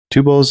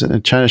Two Bulls in a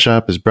China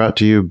Shop is brought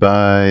to you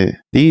by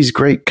these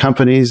great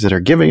companies that are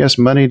giving us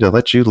money to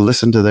let you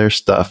listen to their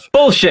stuff.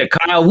 Bullshit,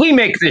 Kyle. We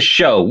make this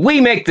show.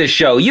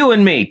 You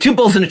and me. Two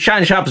Bulls in a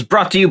China Shop is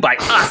brought to you by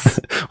us.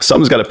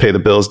 Someone's got to pay the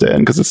bills, Dan,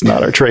 because it's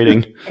not our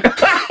trading.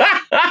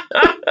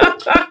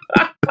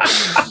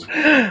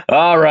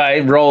 All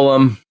right, roll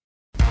them.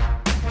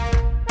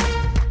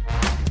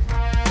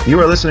 You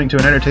are listening to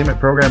an entertainment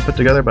program put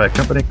together by a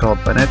company called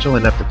Financial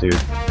Ineptitude.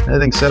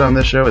 Anything said on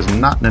this show is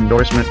not an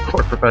endorsement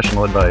or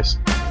professional advice.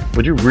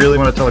 Would you really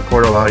want to tell a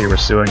court of law you were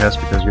suing us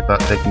because you thought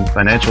taking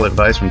financial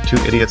advice from two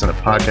idiots on a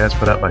podcast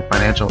put out by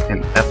Financial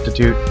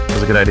Ineptitude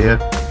was a good idea?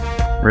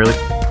 Really?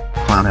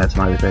 Clown hat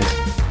smiley face.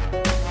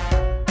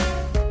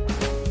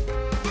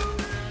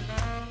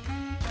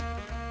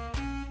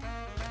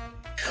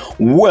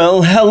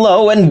 Well,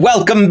 hello and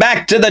welcome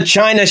back to the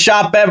China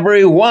Shop,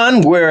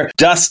 everyone. We're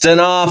dusting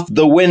off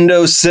the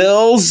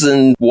windowsills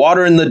and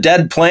watering the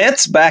dead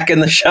plants back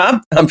in the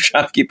shop. I'm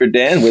shopkeeper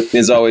Dan. With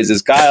me as always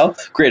is Kyle,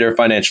 creator of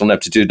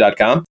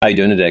financialineptitude.com. How you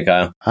doing today,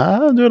 Kyle?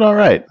 I'm doing all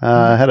right.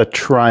 I had a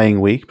trying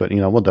week, but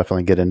we'll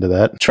definitely get into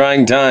that.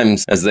 Trying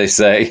times, as they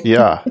say.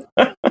 Yeah.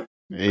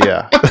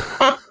 Yeah.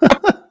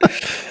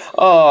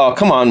 Oh,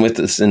 come on with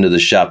us into the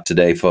shop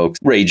today, folks.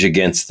 Rage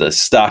against the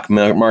stock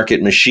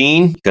market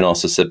machine. You can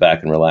also sit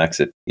back and relax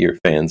if you're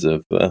fans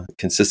of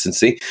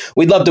consistency.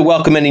 We'd love to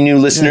welcome any new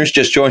listeners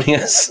just joining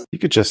us. You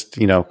could just,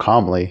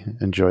 calmly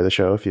enjoy the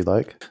show if you'd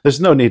like. There's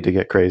no need to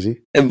get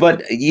crazy.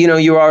 But,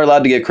 you are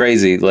allowed to get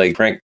crazy. Like,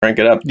 crank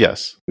it up.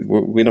 Yes.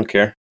 We don't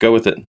care. Go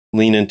with it.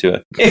 Lean into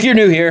it. If you're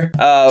new here,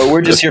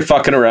 we're just here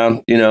fucking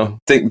around,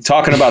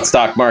 talking about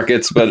stock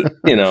markets, but,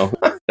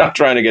 not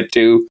trying to get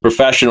too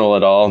professional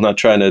at all. Not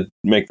trying to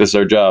make this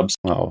our jobs.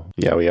 Oh,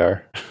 yeah, we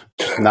are.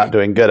 Not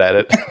doing good at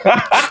it.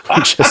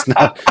 We're just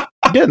not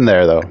getting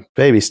there, though.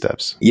 Baby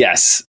steps.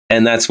 Yes.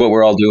 And that's what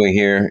we're all doing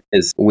here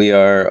is we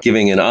are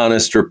giving an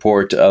honest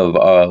report of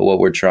what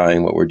we're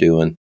trying, what we're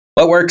doing.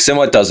 What works and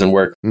what doesn't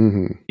work.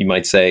 Mm-hmm. You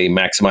might say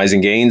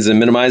maximizing gains and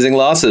minimizing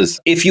losses.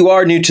 If you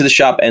are new to the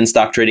shop and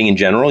stock trading in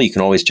general, you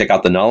can always check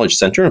out the Knowledge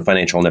Center on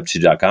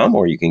financialineptitude.com,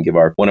 or you can give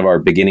one of our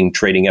beginning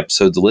trading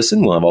episodes a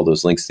listen. We'll have all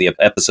those links to the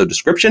episode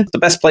description. The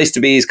best place to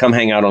be is come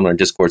hang out on our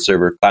Discord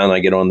server. Kyle and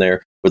I get on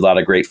there with a lot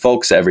of great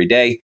folks every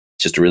day.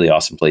 It's just a really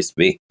awesome place to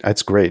be.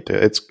 That's great.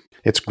 It's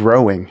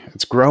growing.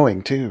 It's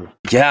growing too.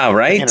 Yeah,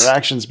 right? The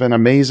interaction's been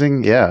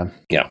amazing. Yeah.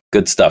 Yeah,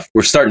 good stuff.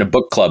 We're starting a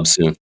book club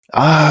soon.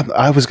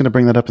 I was going to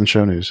bring that up in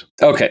show news.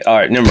 Okay. All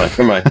right. Never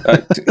mind.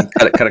 Cut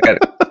it.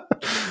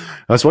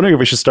 I was wondering if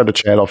we should start a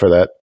channel for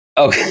that.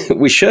 Okay.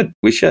 We should.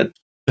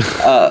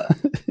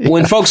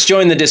 When folks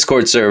join the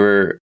Discord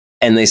server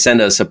and they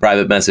send us a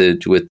private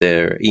message with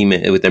their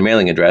email, with their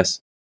mailing address,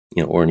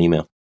 or an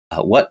email,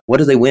 what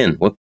do they win?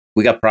 What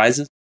we got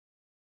prizes?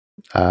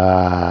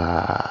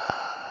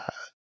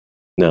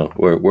 No,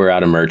 we're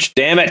out of merch.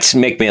 Damn it!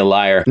 Make me a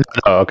liar.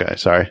 Oh, okay.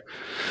 Sorry.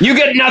 You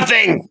get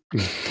nothing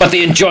but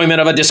the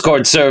enjoyment of a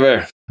Discord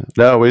server.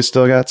 No, we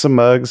still got some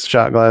mugs,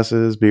 shot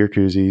glasses, beer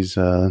koozies.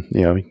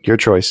 Your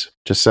choice.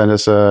 Just send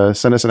us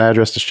an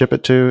address to ship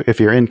it to. If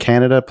you're in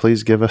Canada,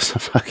 please give us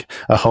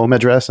a home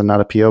address and not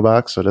a PO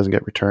box, so it doesn't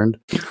get returned.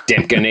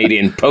 Damn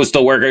Canadian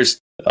postal workers.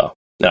 Oh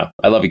no,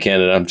 I love you,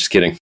 Canada. I'm just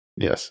kidding.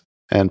 Yes,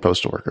 and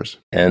postal workers.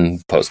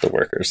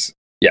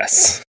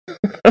 Yes.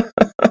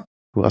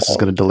 Who else is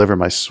going to deliver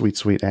my sweet,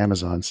 sweet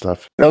Amazon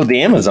stuff? Oh,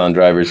 the Amazon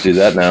drivers do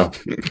that now.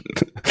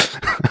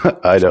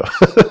 I know.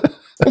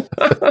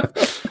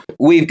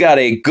 We've got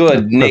a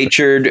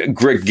good-natured,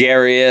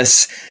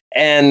 gregarious,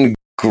 and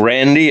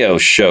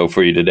grandiose show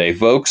for you today,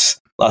 folks.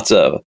 Lots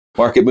of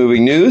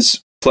market-moving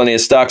news, plenty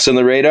of stocks on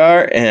the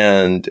radar,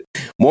 and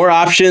more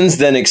options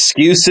than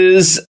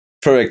excuses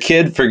for a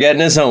kid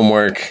forgetting his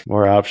homework.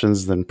 More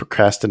options than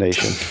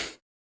procrastination.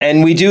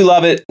 And we do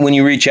love it when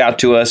you reach out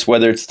to us,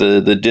 whether it's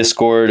the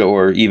Discord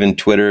or even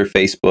Twitter,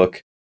 Facebook.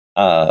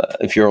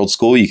 If you're old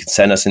school, you can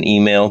send us an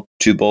email,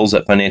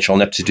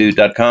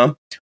 twobulls@financialineptitude.com,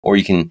 or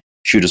you can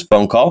shoot us a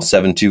phone call,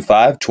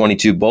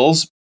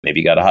 725-22-BULLS.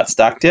 Maybe you got a hot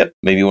stock tip.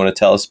 Maybe you want to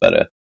tell us about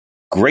a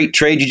great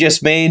trade you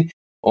just made,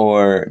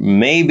 or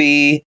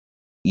maybe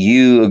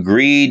you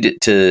agreed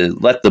to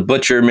let the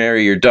butcher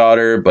marry your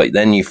daughter, but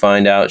then you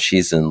find out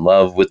she's in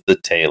love with the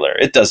tailor.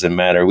 It doesn't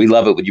matter. We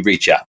love it when you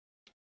reach out.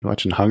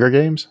 Watching Hunger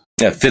Games?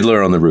 Yeah,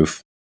 Fiddler on the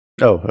Roof.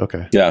 Oh,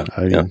 okay. Yeah.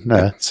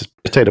 Nah, it's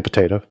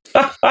potato.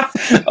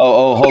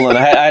 oh, hold on.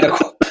 I had a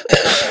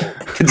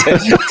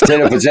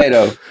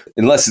potato.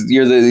 Unless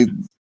you're the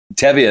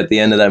Tevye at the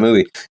end of that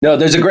movie. No,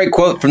 there's a great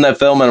quote from that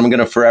film, and I'm going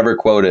to forever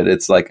quote it.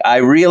 It's like, I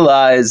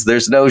realize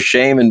there's no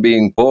shame in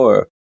being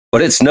poor,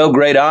 but it's no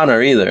great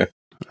honor either.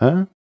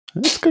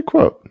 That's a good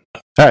quote.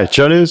 All right,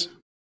 show news?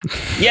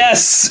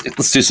 Yes!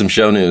 Let's do some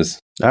show news.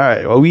 All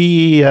right. Well,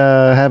 we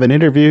have an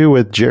interview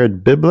with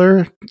Jared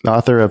Bibler,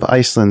 author of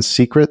Iceland's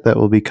Secret, that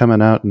will be coming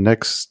out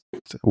next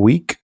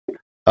week.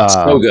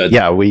 So good.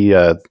 Yeah,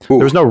 there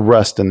was no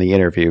rust in the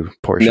interview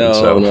portion.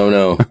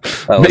 No.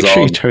 Make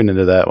sure you tune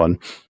into that one.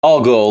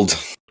 All gold.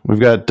 We've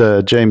got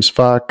James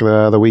Falk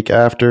the week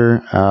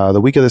after.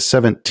 The week of the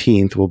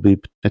 17th, we'll be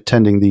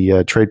attending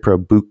the Trade Pro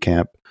Boot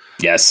Camp.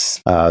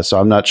 Yes. So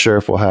I'm not sure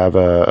if we'll have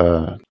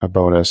a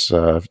bonus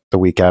the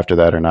week after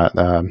that or not.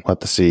 We'll have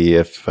to see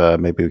if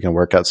maybe we can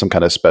work out some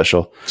kind of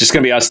special. Just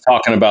going to be us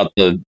talking about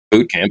the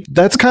boot camp.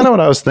 That's kind of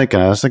what I was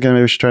thinking. I was thinking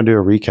maybe we should try and do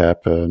a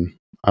recap.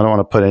 I don't want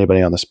to put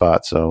anybody on the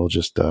spot, so we'll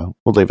just we'll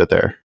leave it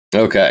there.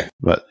 Okay.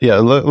 But yeah,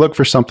 look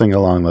for something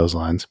along those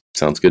lines.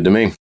 Sounds good to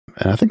me.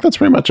 And I think that's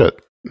pretty much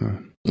it.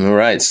 All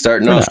right,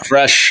 starting off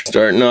fresh,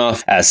 starting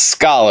off as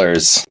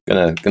scholars.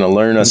 Gonna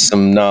learn us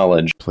some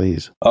knowledge.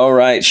 Please. All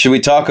right, should we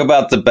talk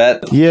about the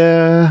bet?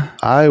 Yeah,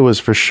 I was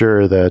for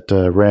sure that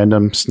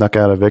Random snuck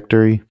out a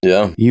victory.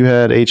 Yeah. You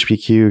had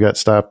HPQ, got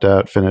stopped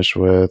out, finished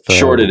with...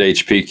 Shorted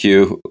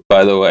HPQ,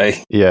 by the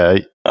way. Yeah,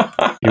 you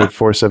had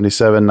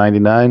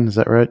 477.99, is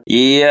that right?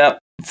 Yep.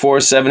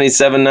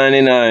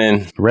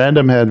 477.99.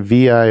 Random had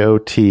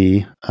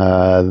VIOT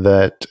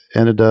that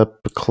ended up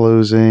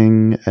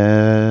closing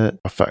at.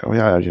 I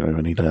don't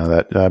even need to know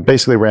that.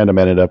 Basically, Random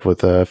ended up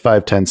with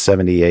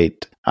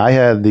 510.78. I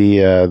had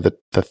the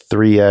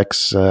 3x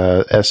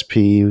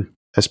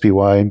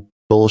SPY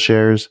bull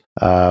shares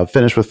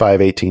finished with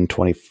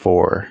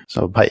 518.24.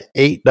 So by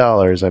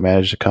 $8, I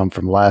managed to come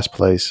from last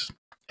place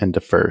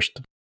into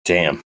first.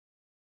 Damn.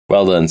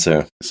 Well done,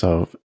 sir.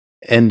 So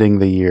ending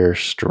the year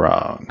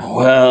strong.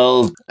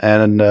 Well,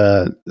 and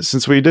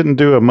since we didn't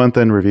do a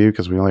month-end review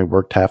because we only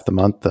worked half the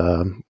month,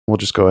 we'll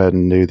just go ahead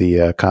and do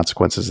the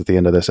consequences at the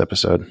end of this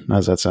episode. How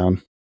does that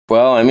sound?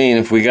 Well, I mean,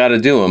 if we got to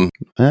do them.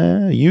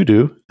 You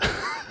do.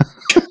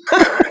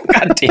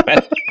 God damn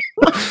it.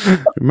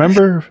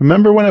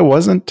 Remember when it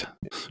wasn't?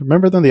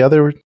 Remember when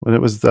it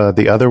was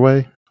the other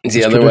way?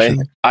 The other way?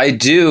 I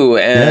do,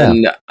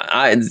 and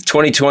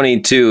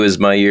 2022 is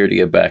my year to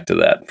get back to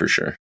that for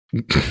sure.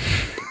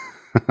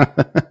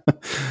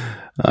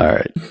 All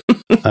right.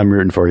 I'm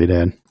rooting for you,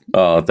 Dan.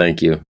 Oh,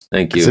 thank you.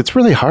 Thank you. It's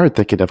really hard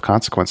thinking of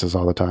consequences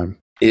all the time.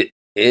 It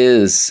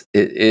is.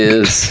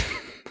 Yeah,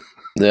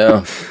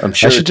 I'm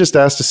sure. I should just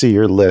ask to see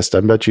your list. I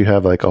bet you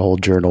have like a whole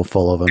journal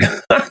full of them.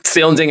 It's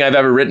the only thing I've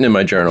ever written in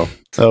my journal.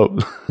 Oh.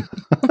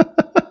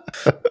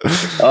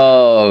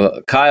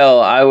 Oh, Kyle,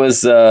 I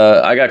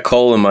got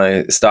coal in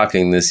my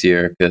stocking this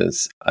year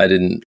because I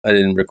didn't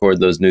record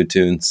those new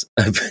tunes.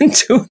 I've been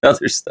doing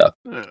other stuff.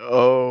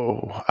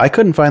 Oh, I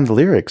couldn't find the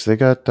lyrics. They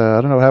got I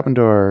don't know what happened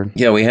to our.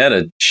 Yeah, we had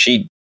a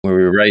sheet where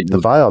we were writing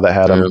the file that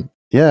had them.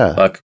 Yeah,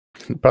 fuck.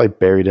 Probably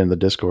buried in the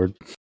Discord.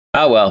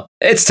 Oh well,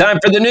 it's time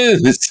for the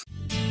news.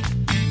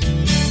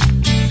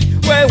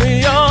 Well,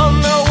 we all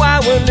know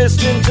why we're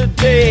listening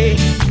today.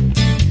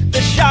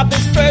 The shop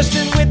is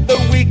bursting with the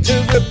week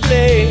to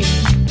replay.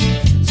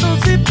 So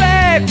sit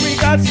back, we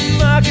got some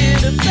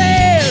market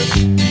affairs.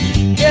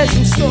 Yeah,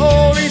 some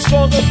stories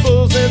for the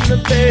bulls and the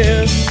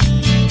bears.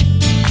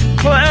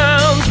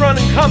 Clowns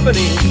running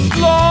companies,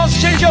 laws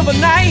change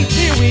overnight.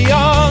 Here we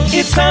are,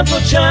 it's time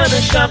for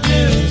China Shop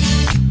News.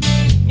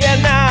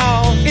 Yeah,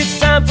 now it's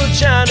time for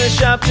China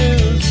Shop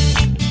News.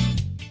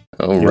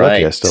 All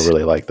right. I still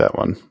really like that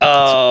one.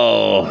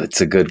 Oh, it's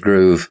a good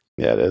groove.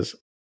 Yeah, it is.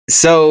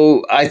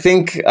 So I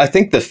think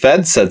the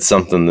Fed said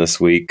something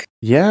this week.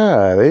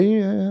 Yeah,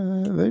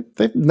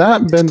 they've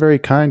not been very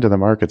kind to the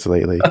markets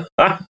lately.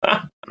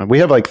 We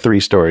have like three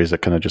stories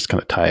that kind of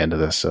tie into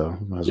this, so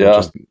might as well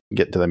just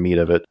get to the meat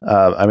of it.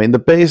 I mean, the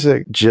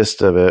basic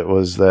gist of it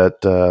was that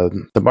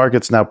the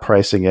market's now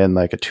pricing in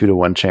like a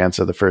 2-to-1 chance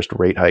of the first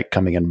rate hike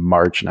coming in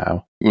March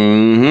now.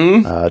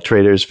 Mm-hmm.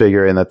 Traders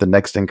figuring that the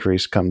next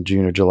increase come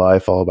June or July,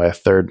 followed by a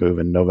third move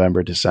in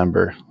November,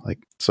 December.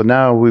 So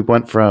now we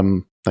went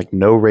from like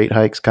no rate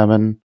hikes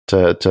coming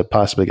to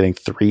possibly getting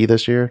 3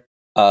 this year.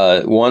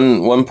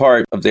 One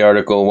part of the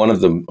article, one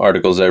of the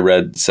articles I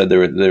read said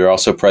they're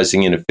also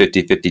pricing in a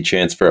 50-50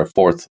 chance for a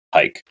 4th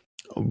hike.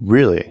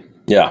 Really?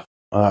 Yeah.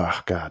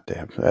 Oh, god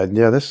damn.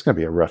 Yeah, this is going to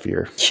be a rough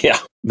year. Yeah.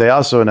 They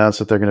also announced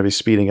that they're going to be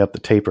speeding up the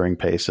tapering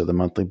pace of the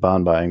monthly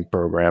bond buying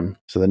program.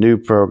 So the new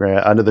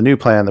program, under the new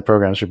plan, the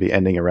program should be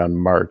ending around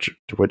March,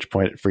 to which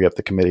point it free up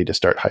the committee to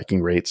start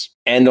hiking rates.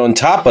 And on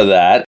top of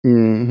that,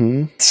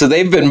 so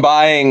they've been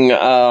buying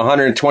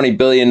 $120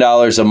 billion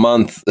a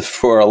month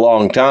for a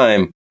long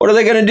time. What are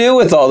they going to do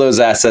with all those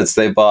assets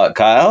they bought,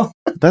 Kyle?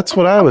 That's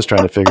what I was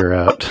trying to figure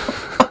out.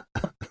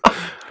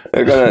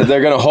 They're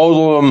gonna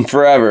hold them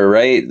forever,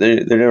 right?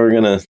 They're never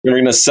gonna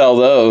sell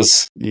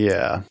those.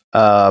 Yeah.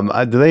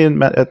 Do they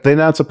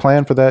announce a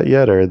plan for that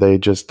yet, or are they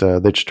just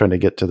trying to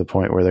get to the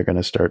point where they're going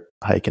to start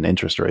hiking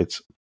interest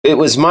rates? It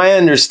was my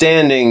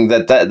understanding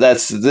that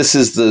this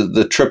is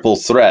the triple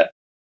threat,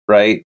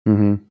 right?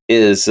 Mm-hmm.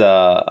 Is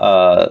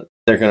they're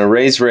going to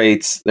raise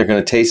rates, they're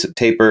going to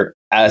taper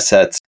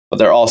assets, but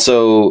they're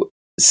also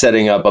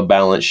setting up a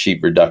balance sheet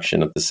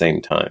reduction at the same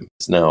time.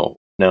 It's now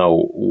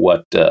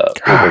what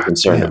we're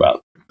concerned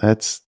about.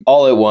 That's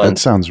all at once. That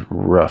sounds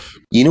rough.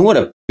 You know what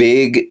a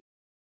big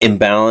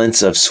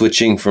imbalance of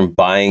switching from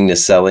buying to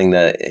selling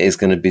that is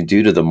going to be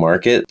due to the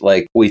market.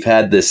 Like, we've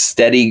had this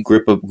steady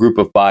group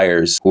of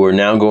buyers who are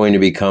now going to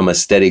become a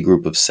steady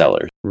group of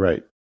sellers.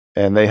 Right.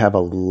 And they have a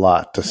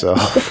lot to sell.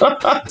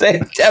 They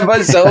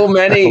have so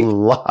many. A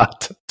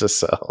lot to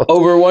sell.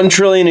 Over $1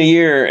 trillion a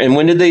year. And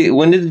when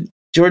did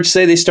George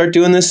say they start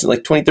doing this?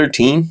 Like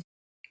 2013?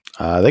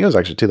 I think it was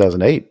actually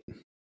 2008.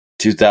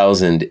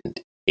 2008.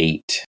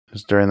 It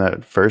was during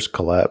that first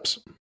collapse.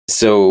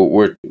 So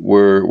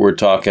we're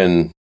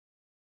talking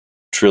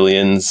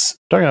trillions.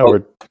 Talking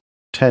over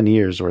 10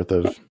 years worth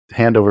of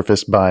hand over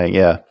fist buying.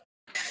 Yeah.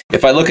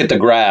 If I look at the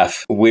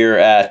graph, we're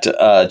at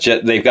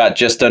they've got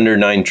just under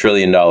 $9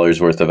 trillion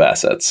worth of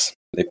assets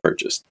they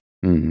purchased.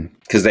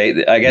 Because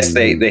I guess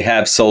they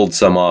have sold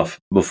some off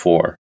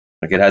before.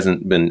 Like, it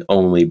hasn't been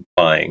only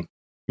buying.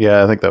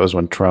 Yeah, I think that was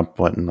when Trump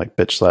went and like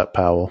bitch slapped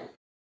Powell.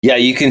 Yeah,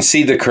 you can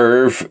see the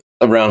curve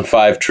around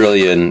 5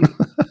 trillion,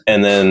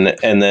 and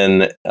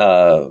then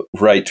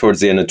right towards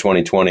the end of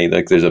 2020,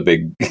 like, there's a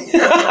big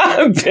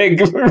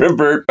big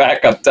revert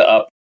back up to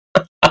up.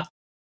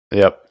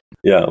 Yep.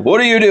 Yeah. What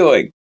are you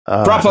doing?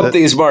 Prop up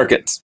these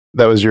markets.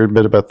 That was your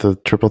bit about the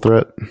triple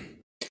threat?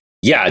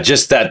 Yeah,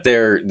 just that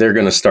they're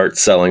going to start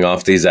selling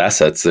off these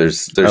assets.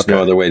 There's Okay.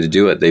 no other way to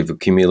do it. They've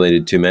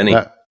accumulated too many.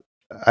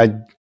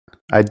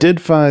 I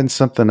did find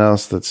something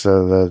else that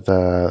said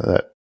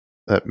that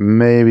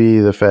maybe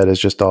the Fed is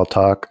just all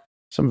talk.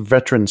 Some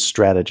veteran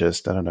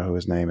strategist, I don't know who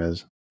his name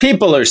is.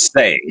 People are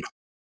saying.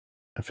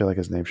 I feel like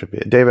his name should be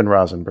David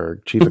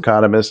Rosenberg, chief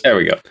economist. There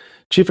we go.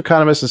 Chief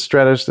economist and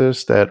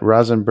strategist at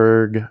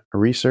Rosenberg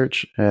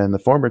Research and the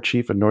former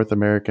chief of North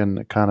American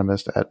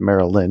economist at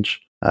Merrill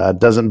Lynch.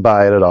 Doesn't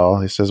buy it at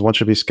all. He says one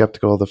should be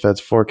skeptical of the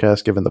Fed's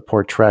forecast given the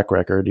poor track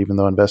record, even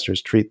though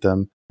investors treat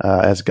them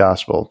as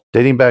gospel.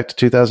 Dating back to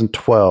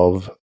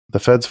 2012, the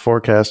Fed's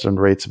forecast on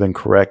rates have been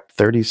correct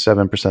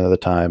 37% of the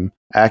time,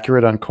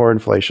 accurate on core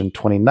inflation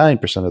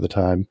 29% of the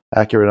time,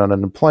 accurate on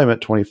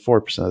unemployment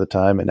 24% of the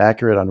time, and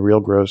accurate on real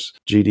gross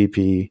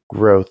GDP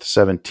growth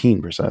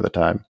 17% of the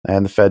time.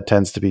 And the Fed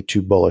tends to be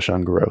too bullish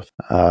on growth.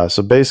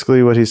 So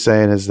basically what he's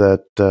saying is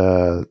that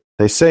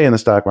they say in the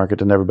stock market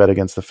to never bet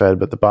against the Fed,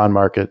 but the bond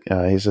market,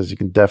 he says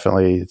it's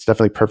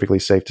definitely perfectly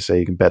safe to say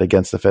you can bet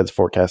against the Fed's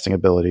forecasting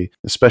ability,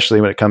 especially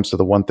when it comes to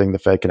the one thing the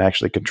Fed can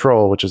actually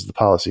control, which is the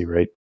policy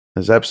rate.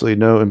 There's absolutely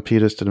no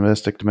impetus to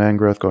domestic demand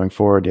growth going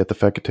forward, yet the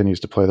Fed continues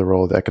to play the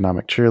role of the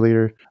economic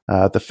cheerleader.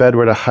 If the Fed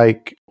were to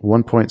hike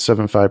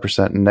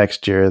 1.75%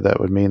 next year,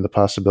 that would mean the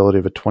possibility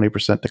of a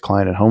 20%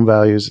 decline in home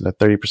values and a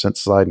 30%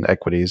 slide in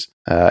equities.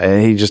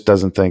 And he just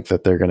doesn't think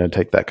that they're going to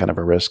take that kind of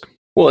a risk.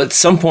 Well, at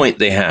some point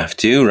they have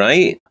to,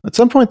 right? At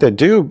some point they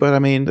do, but I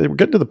mean, we're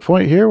getting to the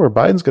point here where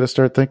Biden's going to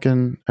start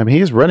thinking, I mean,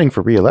 he's running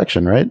for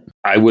re-election, right?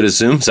 I would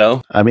assume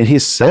so. I mean, he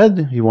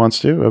said he wants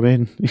to. I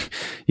mean,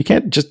 you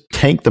can't just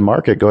tank the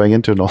market going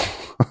into an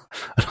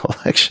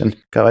election.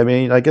 I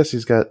mean, I guess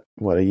he's got,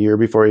 a year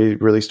before he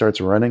really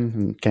starts running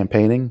and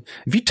campaigning.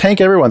 If you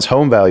tank everyone's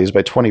home values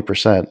by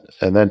 20%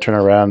 and then turn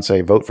around and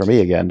say, vote for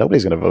me again,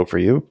 nobody's going to vote for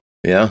you.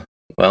 Yeah.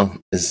 Well,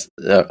 is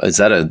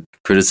that a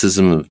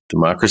criticism of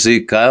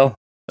democracy, Kyle?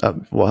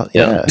 Well,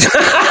 yeah.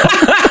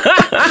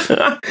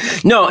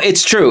 No,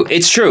 it's true.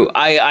 It's true.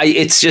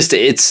 That's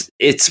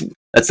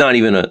not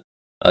even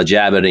a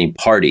jab at any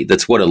party.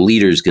 That's what a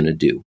leader's going to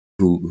do.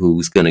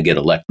 Who's going to get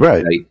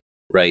elected?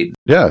 Right.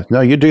 Yeah. No,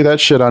 you do that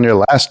shit on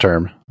your last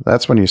term.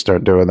 That's when you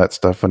start doing that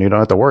stuff. When you don't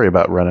have to worry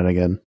about running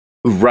again.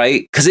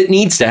 Right, because it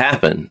needs to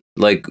happen.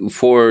 Like,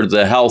 for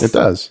the health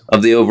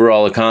of the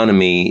overall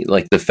economy,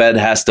 like, the Fed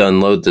has to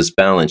unload this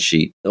balance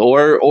sheet.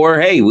 Or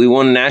hey, we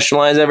want to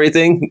nationalize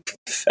everything.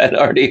 The Fed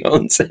already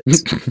owns it.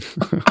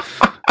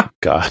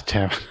 God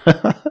damn.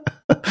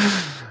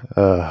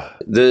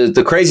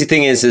 The crazy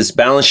thing is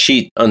balance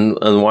sheet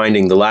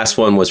unwinding. The last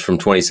one was from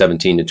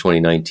 2017 to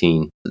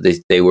 2019.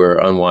 They were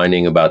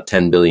unwinding about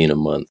 $10 billion a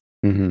month.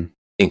 Mm-hmm.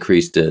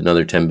 Increased to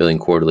another $10 billion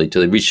quarterly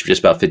till they reached just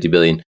about $50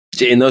 billion.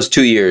 In those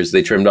 2 years,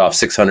 they trimmed off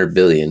 $600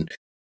 billion.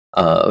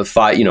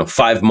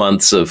 5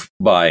 months of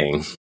buying.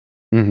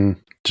 Mm-hmm.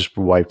 Just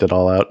wiped it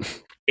all out.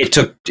 It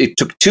took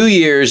 2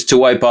 years to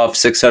wipe off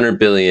 $600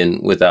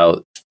 billion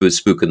without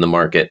spooking the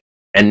market,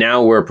 and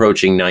now we're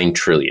approaching $9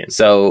 trillion.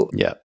 So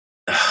yeah,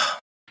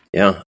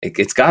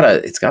 it's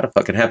gotta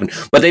fucking happen.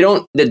 But they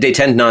don't. They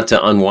tend not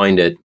to unwind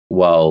it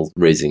while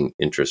raising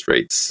interest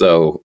rates.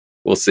 So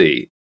we'll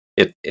see.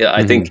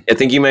 I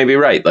think you may be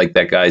right. Like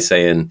that guy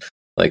saying,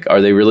 like,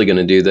 are they really going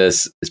to do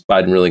this? Is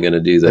Biden really going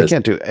to do this? They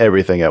can't do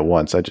everything at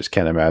once. I just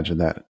can't imagine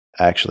that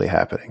actually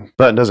happening.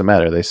 But it doesn't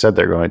matter. They said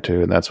they're going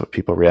to, and that's what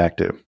people react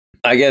to.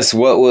 I guess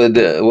what would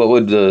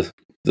the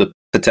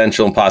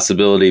potential and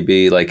possibility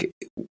be? Like,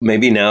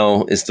 maybe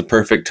now is the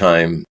perfect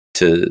time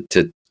to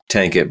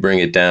tank it, bring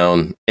it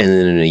down, and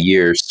then in a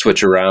year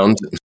switch around.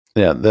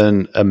 Yeah,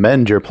 then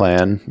amend your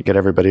plan. You get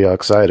everybody all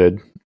excited.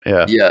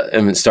 Yeah. Yeah,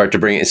 and start to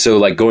bring it. So,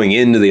 like, going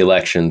into the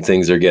election,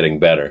 things are getting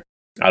better.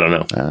 I don't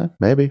know.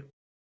 Maybe.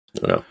 I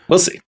don't know. We'll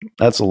see.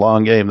 That's a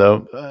long game,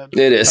 though.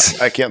 It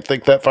is. I can't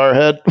think that far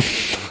ahead.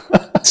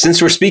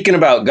 Since we're speaking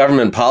about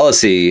government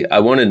policy, I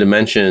wanted to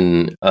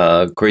mention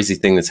a crazy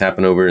thing that's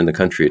happened over in the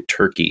country of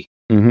Turkey.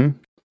 Mm-hmm.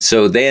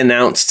 So they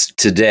announced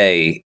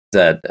today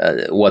that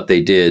what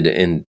they did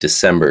in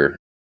December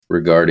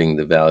regarding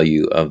the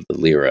value of the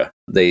lira.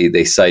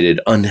 They cited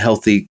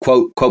unhealthy,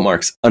 quote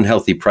marks,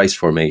 unhealthy price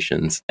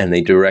formations, and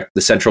the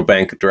central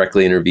bank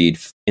directly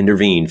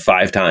intervened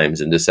 5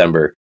 times in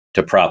December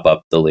to prop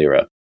up the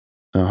lira.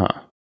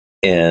 Uh-huh.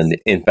 And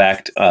in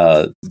fact,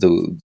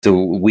 the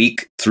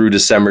week through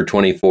December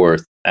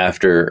 24th,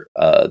 after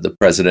the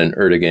President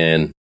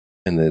Erdogan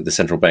and the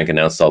central bank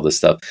announced all this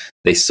stuff,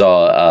 they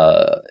saw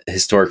a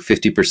historic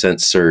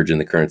 50% surge in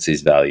the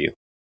currency's value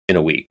in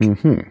a week.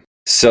 Mm-hmm.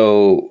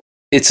 So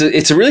it's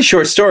a really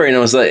short story, and I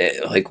was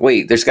like,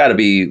 wait, there's got to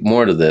be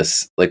more to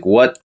this. Like,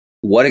 what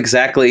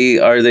exactly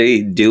are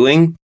they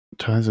doing?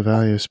 Ties the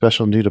value of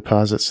special new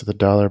deposits to the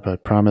dollar by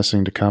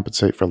promising to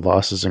compensate for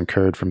losses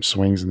incurred from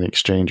swings in the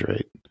exchange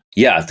rate.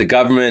 Yeah, the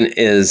government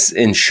is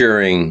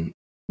insuring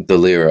the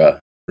lira,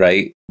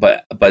 right?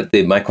 But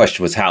my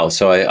question was how.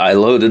 So I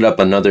loaded up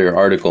another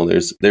article.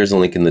 There's a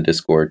link in the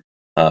Discord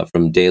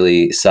from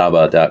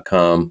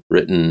dailysabah.com,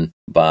 written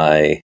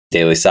by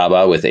Daily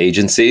Sabah with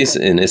agencies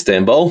in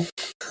Istanbul.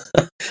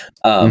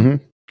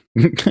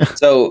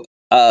 So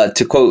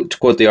to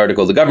quote the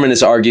article, the government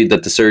has argued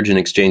that the surge in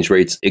exchange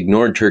rates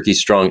ignored Turkey's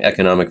strong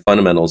economic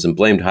fundamentals and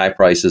blamed high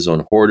prices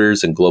on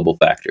hoarders and global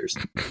factors.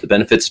 The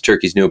benefits of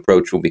Turkey's new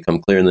approach will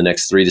become clear in the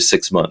next 3 to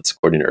 6 months,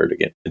 according to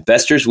Erdogan.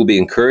 Investors will be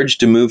encouraged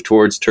to move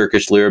towards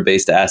Turkish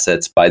lira-based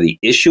assets by the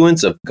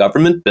issuance of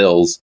government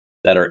bills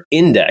that are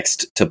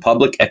indexed to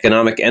public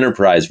economic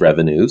enterprise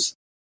revenues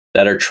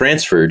that are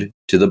transferred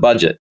to the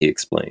budget, he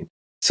explained.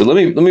 So let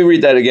me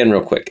read that again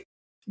real quick.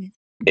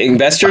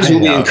 Investors will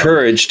be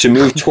encouraged to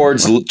move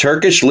towards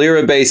Turkish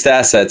lira-based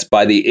assets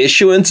by the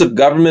issuance of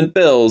government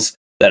bills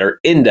that are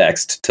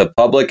indexed to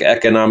public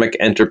economic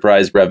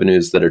enterprise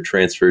revenues that are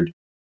transferred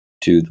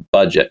to the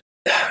budget.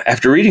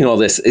 After reading all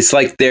this, it's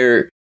like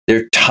they're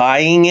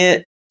tying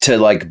it to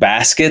like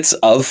baskets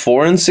of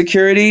foreign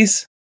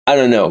securities. I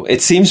don't know.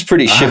 It seems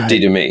pretty shifty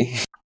to me.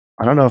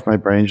 I don't know if my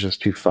brain's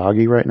just too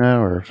foggy right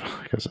now, or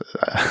because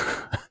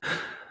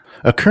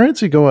a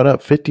currency going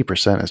up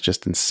 50% is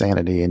just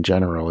insanity in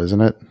general,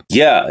 isn't it?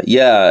 Yeah,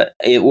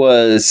 it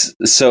was.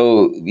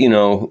 So,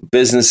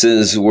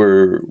 businesses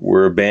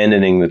were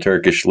abandoning the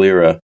Turkish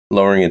lira,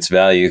 lowering its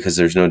value because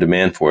there's no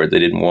demand for it. They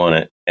didn't want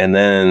it. And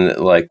then,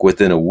 like,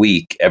 within a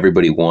week,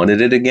 everybody wanted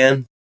it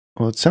again.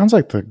 Well, it sounds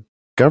like the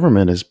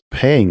government is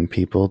paying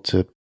people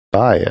to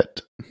buy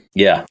it.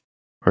 Yeah.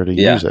 Or to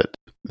use it.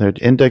 They're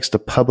indexed to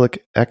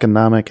public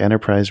economic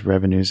enterprise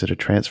revenues that are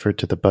transferred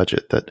to the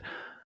budget. That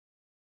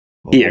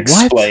he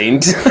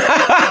explained.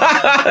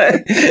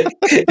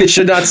 It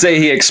should not say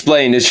he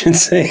explained. It should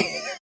say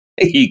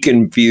he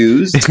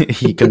confused.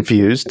 He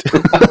confused.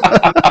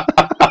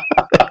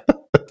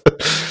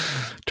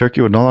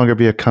 Turkey would no longer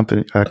be a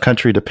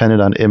country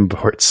dependent on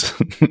imports.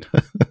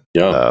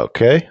 Yeah.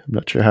 Okay. I'm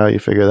not sure how you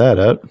figure that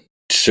out.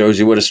 Shows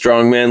you what a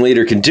strongman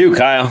leader can do,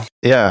 Kyle.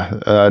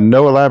 Yeah.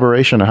 No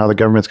elaboration on how the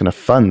government's going to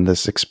fund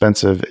this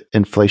expensive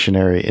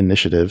inflationary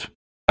initiative.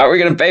 How are we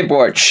going to pay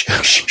for it?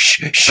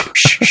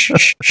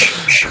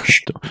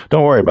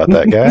 Don't worry about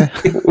that, guy.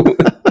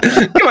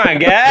 Come on,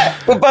 guy.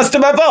 We're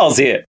busting my balls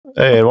here.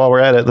 Hey, and while we're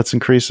at it, let's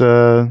increase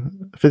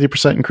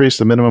 50% increase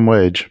the minimum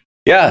wage.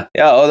 Yeah.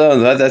 Although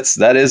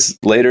that is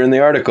later in the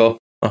article.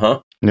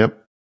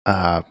 Yep.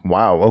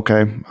 Wow.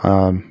 Okay.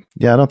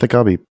 Yeah, I don't think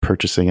I'll be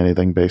purchasing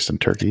anything based in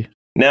Turkey.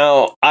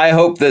 Now, I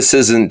hope this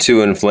isn't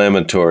too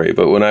inflammatory,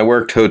 but when I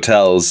worked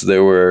hotels,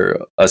 there were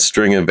a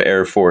string of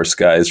Air Force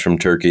guys from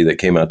Turkey that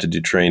came out to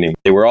do training.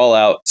 They were all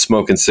out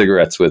smoking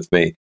cigarettes with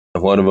me.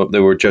 One of them, they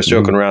were just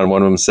joking around.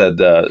 One of them said,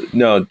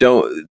 no,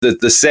 don't.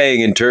 The saying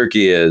in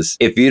Turkey is,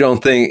 if you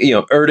don't think,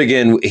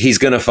 Erdogan, he's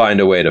going to find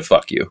a way to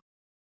fuck you.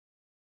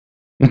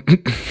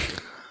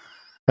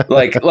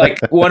 like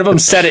one of them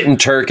said it in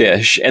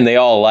Turkish and they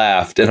all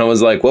laughed. And I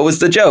was like, what was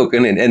the joke?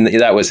 And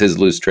that was his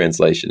loose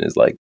translation, is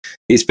like,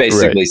 he's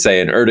basically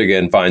saying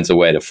Erdogan finds a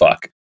way to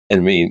fuck,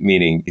 and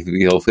meaning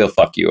he'll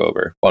fuck you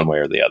over one way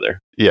or the other.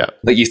 Yeah.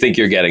 Like you think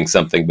you're getting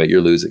something, but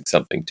you're losing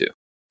something too.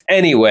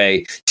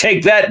 Anyway,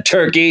 take that,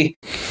 Turkey.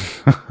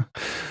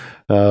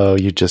 Oh,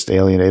 you just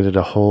alienated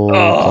a whole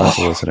class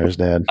of listeners,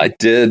 Dad. I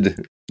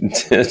did.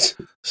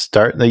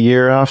 Starting the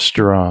year off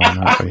strong,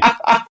 aren't we?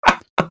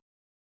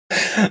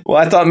 Well,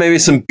 I thought maybe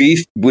some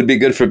beef would be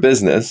good for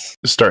business.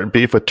 Starting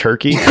beef with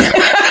turkey?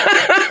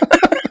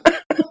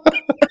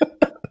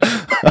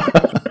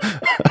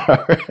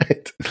 All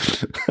right.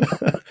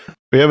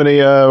 We have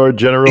any more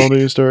general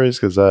news stories?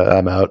 Because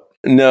I'm out.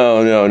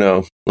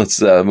 No.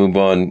 Let's move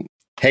on.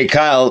 Hey,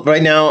 Kyle,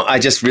 right now, I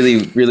just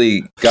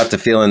really got the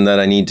feeling that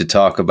I need to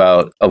talk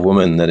about a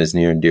woman that is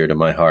near and dear to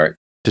my heart.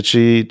 Did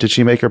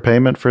she make her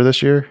payment for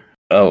this year?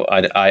 Oh,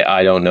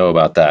 I don't know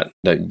about that.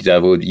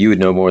 You would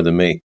know more than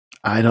me.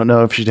 I don't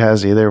know if she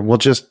has either. We'll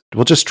just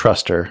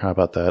trust her. How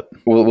about that?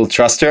 We'll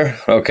trust her?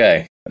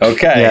 Okay.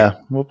 Yeah,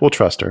 we'll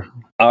trust her.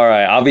 All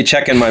right. I'll be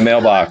checking my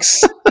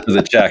mailbox for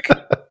the check.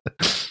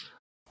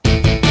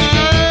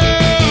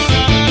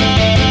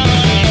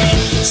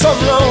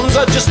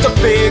 just a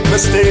big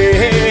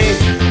mistake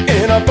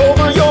in up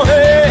over your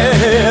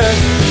head.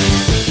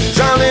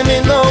 Drowning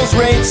in those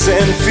rates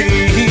and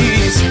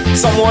fees,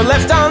 someone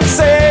left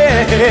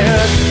unsaid.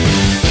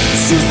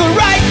 Sue's the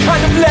right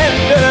kind of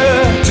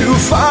lender to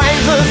find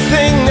the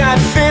thing that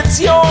fits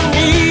your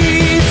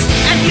needs.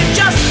 And you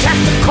just have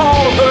to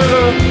call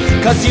her,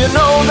 cause you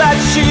know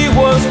that she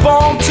was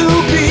born to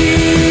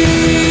be.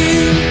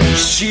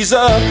 She's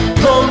a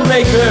loan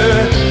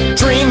maker,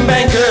 dream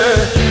banker,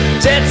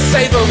 debt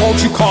saver,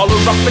 won't you call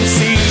her up and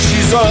see?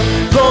 She's a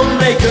loan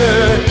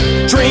maker,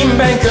 dream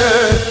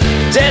banker,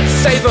 debt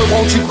saver,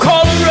 won't you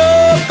call her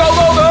up? Go,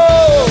 go,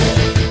 go!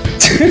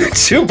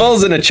 Two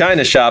Bulls in a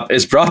China Shop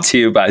is brought to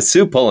you by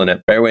Sue Pullen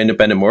at Fairway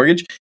Independent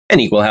Mortgage, an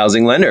equal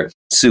housing lender.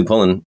 Sue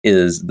Pullen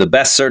is the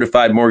best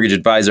certified mortgage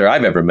advisor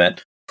I've ever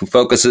met, who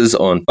focuses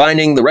on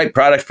finding the right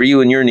product for you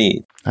and your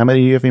need. How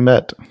many have you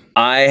met?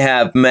 I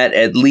have met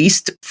at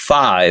least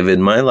 5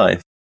 in my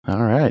life.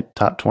 All right,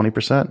 top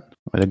 20%.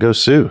 Way to go,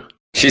 Sue.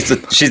 She's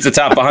the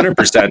top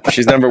 100%.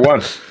 She's number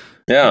 1.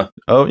 Yeah.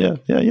 Oh, yeah.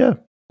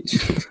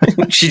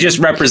 She just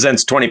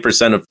represents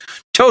 20% of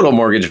total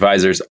mortgage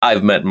advisors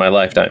I've met in my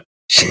lifetime.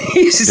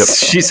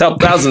 She's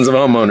helped thousands of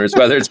homeowners,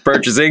 whether it's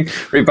purchasing,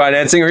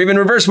 refinancing, or even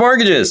reverse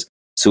mortgages.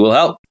 Sue will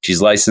help. She's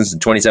licensed in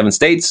 27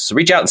 states, so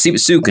reach out and see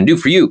what Sue can do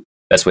for you.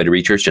 Best way to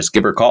reach her is just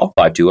give her a call,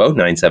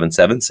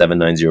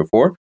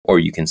 520-977-7904, or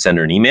you can send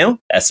her an email,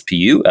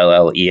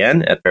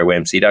 spullen at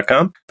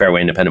fairwaymc.com.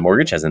 Fairway Independent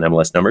Mortgage has an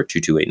MLS number,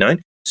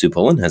 2289. Sue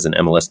Pullen has an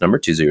MLS number,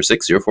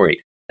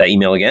 206048. That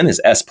email again is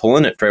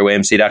spullen at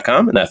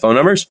fairwaymc.com, and that phone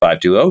number is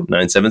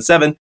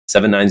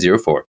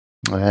 520-977-7904.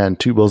 And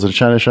Two Bulls in a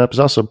China Shop is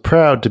also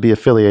proud to be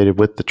affiliated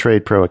with the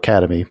Trade Pro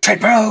Academy. Trade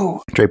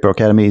Pro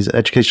Academy is an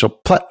educational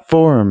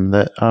platform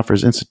that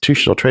offers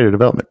institutional trader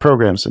development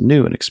programs to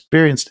new and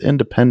experienced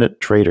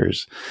independent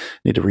traders. I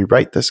need to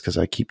rewrite this because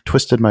I keep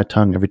twisting my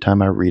tongue every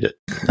time I read it.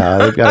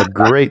 They've got a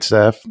great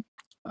staff,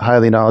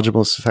 highly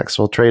knowledgeable,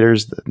 successful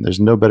traders. There's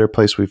no better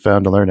place we've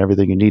found to learn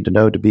everything you need to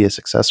know to be a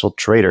successful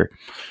trader.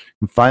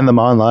 You can find them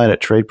online at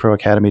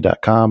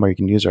tradeproacademy.com, or you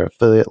can use our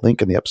affiliate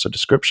link in the episode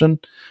description.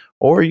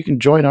 Or you can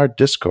join our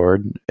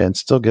Discord and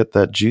still get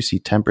that juicy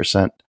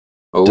 10%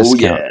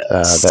 discount.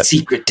 That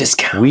secret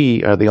discount.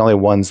 We are the only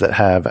ones that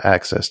have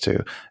access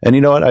to. And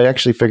you know what? I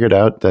actually figured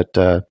out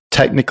that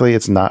technically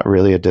it's not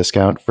really a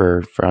discount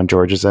for on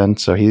George's end.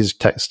 So he's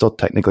still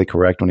technically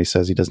correct when he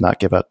says he does not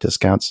give out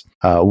discounts.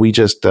 We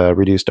just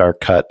reduced our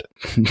cut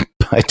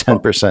by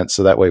 10%.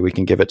 So that way we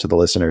can give it to the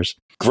listeners.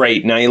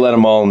 Great. Now you let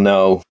them all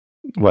know.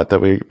 What, that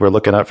we're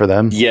looking out for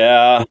them?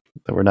 Yeah.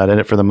 That we're not in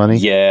it for the money?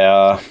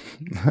 Yeah.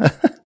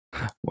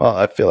 Well,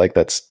 I feel like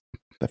they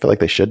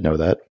should know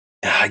that.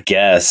 I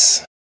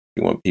guess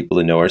you want people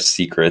to know our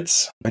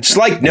secrets. I just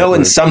like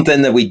knowing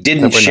something that we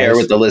didn't share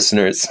with the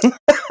listeners.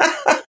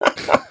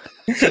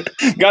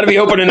 Got to be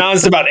open and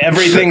honest about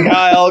everything,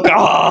 Kyle.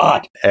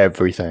 God,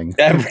 everything.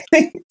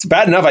 It's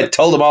bad enough I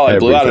told them all I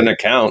blew out an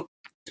account.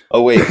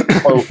 Oh wait,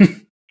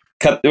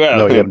 cut.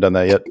 No, you haven't done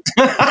that yet.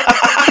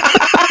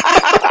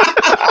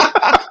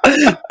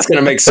 It's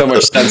gonna make so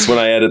much sense when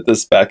I edit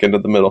this back into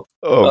the middle.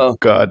 Oh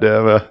god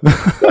damn it.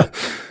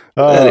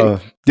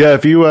 Yeah,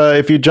 if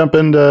you jump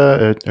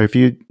into or if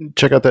you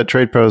check out that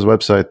Trade Pro's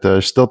website,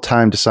 there's still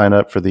time to sign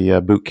up for the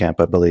boot camp,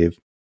 I believe.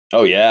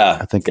 Oh yeah.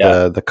 I think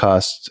the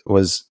cost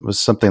was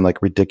something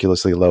like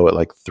ridiculously low at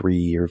like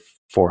 $300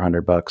 or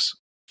 $400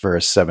 for a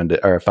 7-day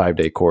or a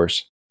 5-day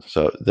course.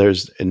 So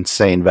there's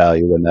insane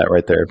value in that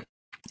right there.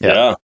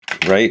 Yeah,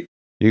 right.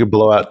 You could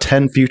blow out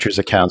 10 futures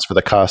accounts for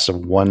the cost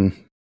of one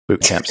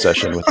boot camp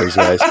session with these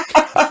guys.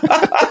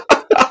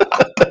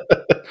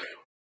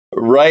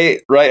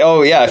 Right.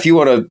 Oh yeah. If you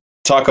want to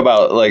talk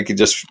about like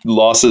just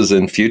losses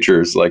in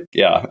futures, like,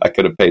 yeah, I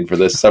could have paid for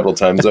this several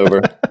times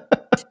over.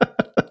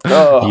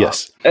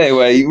 Yes.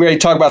 Anyway, you ready to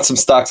talk about some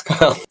stocks,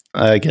 Kyle?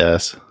 I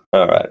guess.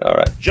 All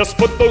right. Just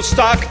put those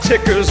stock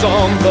tickers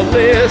on the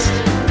list.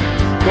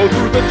 Go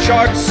through the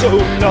charts so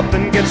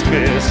nothing gets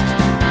missed.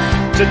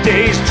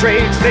 Today's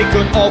trades, they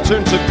could all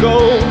turn to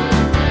gold.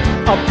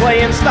 I'm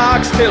playing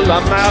stocks till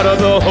I'm out of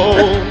the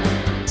hole.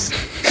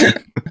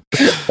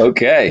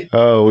 Okay.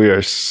 Oh, we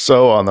are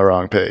so on the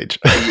wrong page.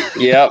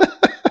 Yep.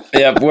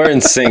 We're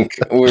in sync.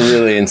 We're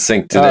really in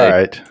sync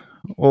today.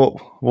 All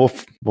right.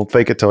 We'll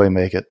fake it till we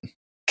make it.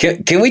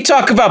 Can we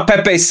talk about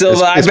Pepe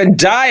Silva? I've been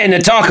dying to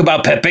talk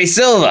about Pepe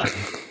Silva.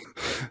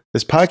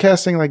 Is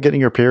podcasting like getting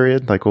your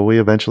period? Like, will we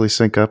eventually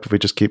sync up if we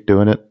just keep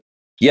doing it?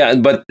 Yeah,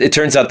 but it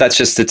turns out that's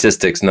just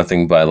statistics,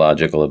 nothing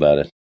biological about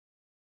it.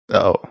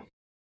 Oh,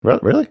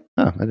 really?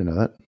 Oh, I didn't know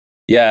that.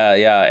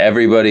 Yeah.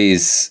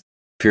 Everybody's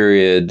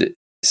period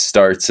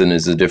starts and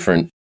is a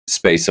different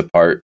space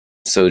apart.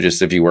 So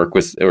just if you work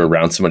with or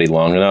around somebody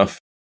long enough,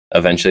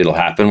 eventually it'll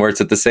happen where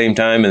it's at the same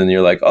time. And then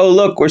you're like, oh,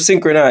 look, we're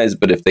synchronized.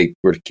 But if they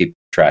were to keep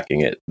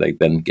tracking it, they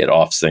then get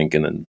off sync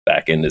and then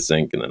back into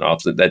sync and then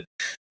off sync. That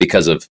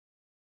because of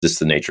just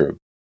the nature of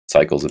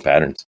cycles and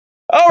patterns.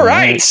 All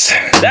right.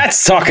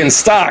 That's talking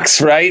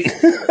stocks, right?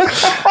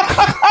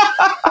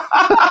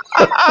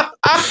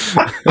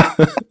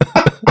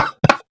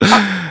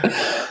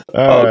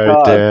 All right,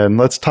 God. Dan,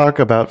 let's talk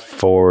about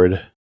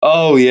Ford.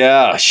 Oh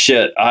yeah,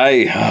 shit.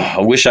 I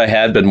wish I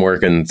had been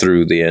working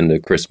through the end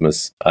of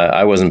Christmas.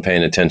 I wasn't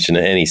paying attention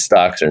to any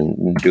stocks or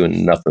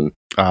doing nothing.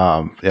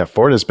 Yeah,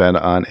 Ford has been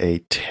on a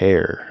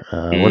tear.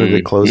 What did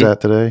it close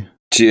at today?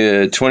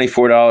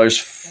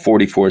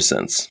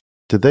 $24.44.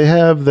 Did they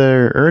have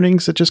their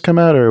earnings that just come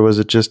out, or was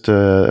it just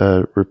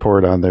a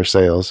report on their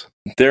sales?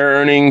 Their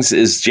earnings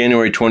is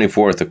January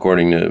 24th,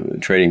 according to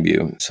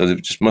TradingView. So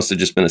it must have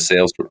just been a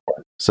sales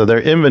report. So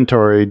their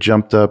inventory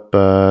jumped up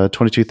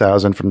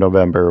 22,000 from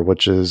November,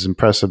 which is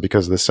impressive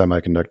because of the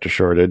semiconductor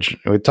shortage.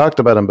 We talked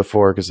about them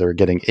before because they were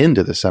getting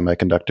into the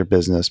semiconductor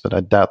business, but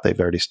I doubt they've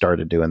already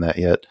started doing that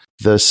yet.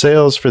 The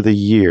sales for the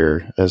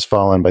year has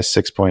fallen by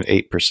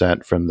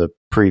 6.8% from the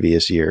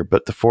previous year,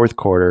 but the fourth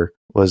quarter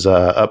was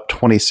up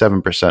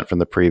 27% from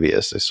the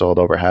previous. They sold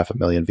over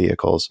 500,000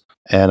 vehicles.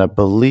 And I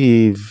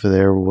believe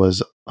there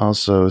was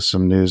also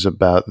some news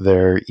about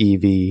their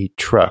EV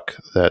truck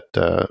that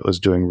was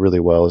doing really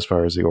well as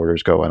far as the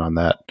orders go on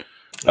that.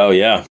 Oh,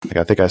 yeah.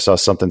 I think I saw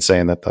something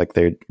saying that like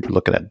they're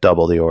looking at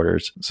double the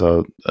orders.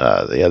 So,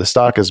 the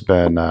stock has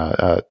been,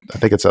 I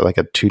think it's at like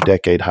a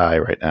 2-decade high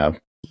right now.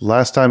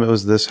 Last time it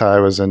was this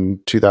high was in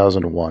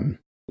 2001.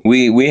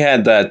 We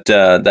had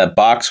that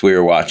box we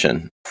were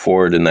watching,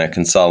 Ford, and that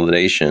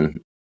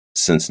consolidation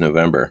since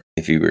November,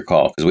 if you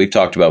recall, because we've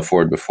talked about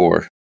Ford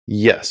before.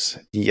 Yes,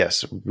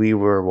 we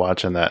were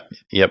watching that.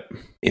 Yep.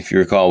 If you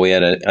recall, we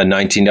had a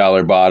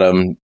 $19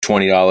 bottom,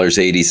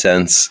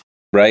 $20.80,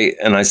 right?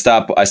 And I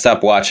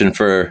stopped watching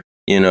for,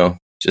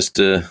 just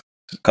a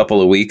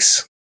couple of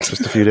weeks.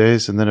 Just a few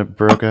days, and then it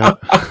broke out.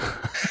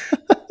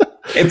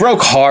 It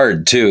broke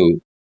hard,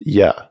 too.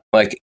 Yeah.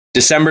 Like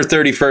December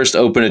 31st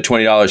opened at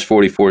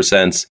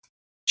 $20.44.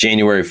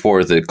 January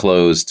 4th, it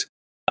closed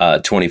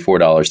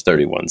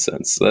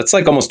 $24.31. So that's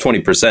like almost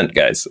 20%,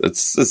 guys.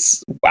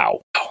 It's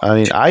wow. I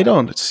mean, I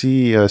don't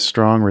see a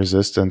strong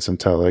resistance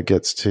until it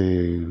gets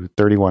to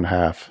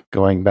 31.5,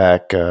 going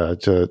back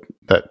to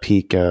that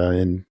peak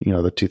in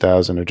the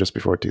 2000 or just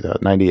before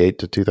 2000, 98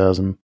 to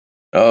 2000.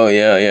 Oh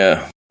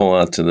yeah. Pull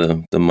out to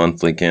the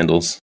monthly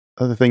candles.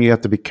 Other thing you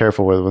have to be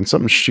careful with, when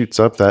something shoots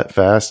up that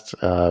fast,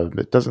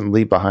 it doesn't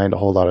leave behind a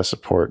whole lot of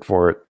support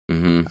for it.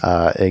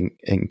 Mm-hmm.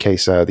 In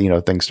case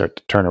things start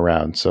to turn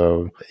around.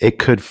 So it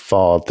could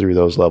fall through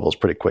those levels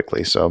pretty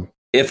quickly. So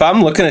if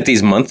I'm looking at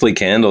these monthly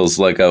candles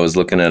like I was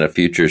looking at a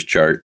futures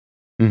chart,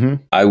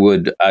 I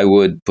would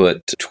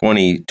put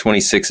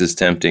 26 is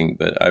tempting,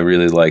 but I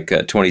really like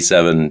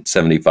 27,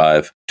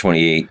 75,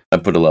 28. I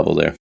put a level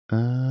there.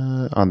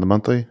 On the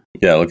monthly?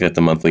 Yeah, looking at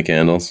the monthly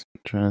candles.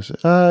 Trying to see.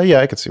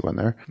 Yeah, I could see one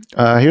there.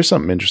 Here's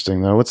something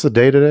interesting though. What's the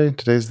day today?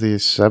 Today's the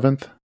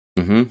 7th.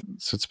 Mm-hmm.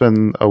 So it's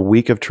been a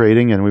week of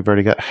trading, and we've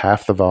already got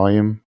half the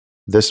volume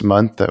this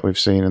month that we've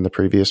seen in the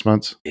previous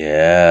months.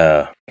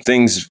 Yeah,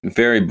 things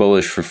very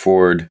bullish for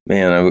Ford.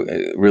 Man, I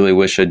really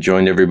wish I'd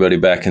joined everybody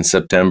back in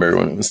September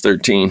when it was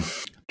 13.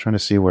 Trying to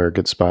see where a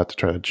good spot to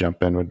try to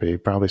jump in would be.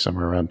 Probably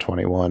somewhere around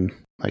 21,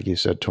 like you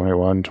said,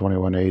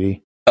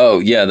 21.80. Oh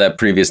yeah, that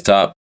previous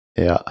top.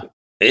 Yeah,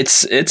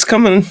 it's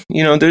coming.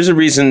 There's a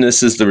reason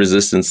this is the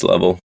resistance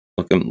level.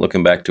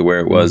 Looking back to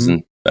where it was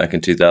back in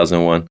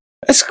 2001.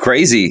 That's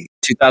crazy.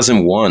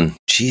 2001.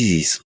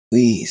 Jeez,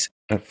 please.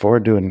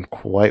 Ford doing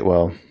quite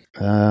well.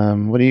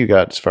 What do you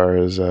got as far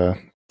as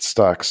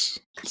stock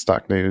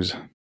news?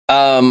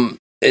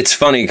 It's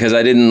funny because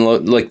I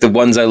didn't like the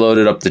ones I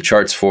loaded up the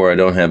charts for. I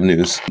don't have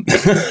news.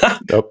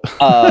 Nope.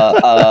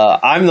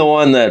 I'm the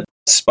one that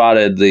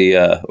spotted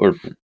or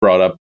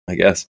brought up, I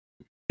guess,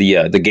 the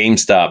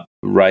GameStop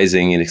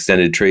rising in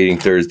extended trading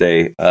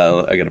Thursday.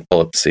 I got to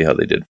pull up to see how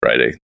they did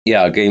Friday.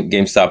 Yeah,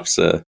 GameStop's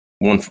around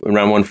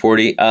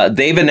 140.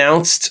 They've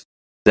announced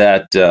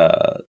that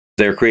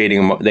they are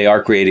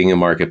creating a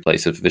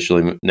marketplace.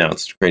 Officially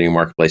announced creating a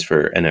marketplace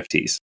for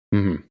NFTs.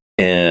 Mm-hmm.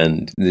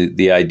 And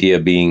the idea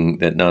being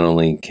that not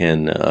only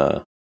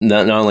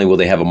will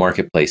they have a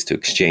marketplace to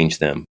exchange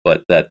them,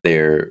 but that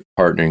they're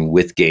partnering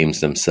with games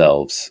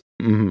themselves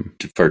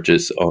to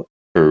purchase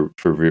for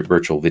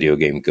virtual video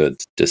game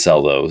goods to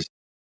sell those.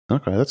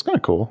 Okay, that's kind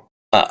of cool.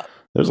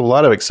 There's a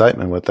lot of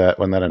excitement with that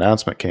when that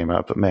announcement came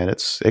out, but man,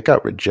 it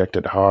got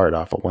rejected hard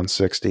off of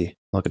 160.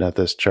 Looking at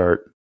this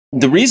chart,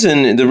 the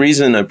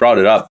reason I brought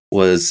it up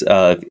was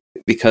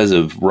because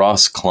of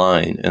Ross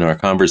Klein and our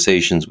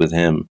conversations with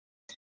him,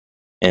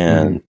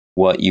 and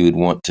what you would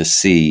want to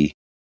see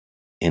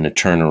in a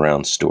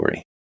turnaround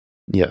story.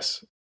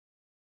 Yes,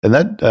 and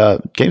that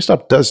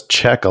GameStop does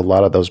check a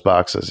lot of those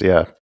boxes.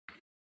 Yeah,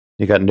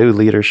 you got new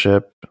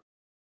leadership.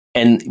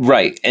 And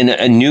right,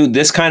 and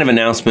this kind of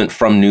announcement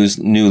from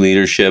new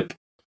leadership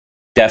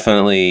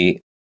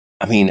definitely.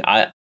 I mean,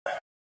 I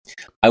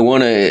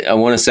want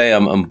to say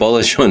I'm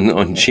bullish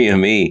on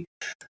GME.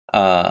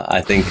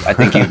 I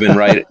think you've been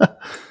right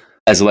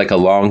as like a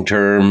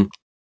long-term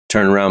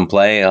turnaround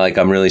play. Like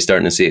I'm really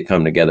starting to see it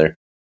come together.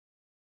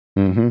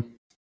 Mm-hmm.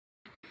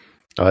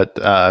 But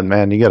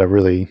man, they got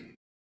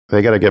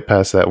to get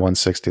past that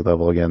 160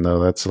 level again, though.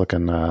 That's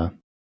looking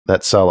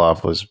that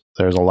sell-off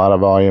there's a lot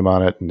of volume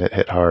on it, and it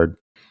hit hard.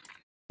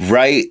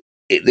 Right.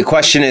 The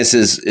question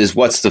is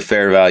what's the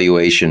fair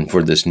valuation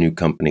for this new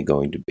company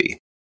going to be?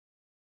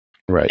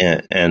 Right.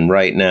 And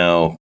right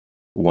now,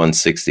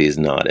 160 is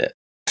not it.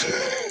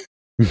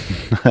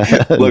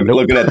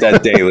 Looking at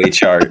that daily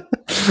chart.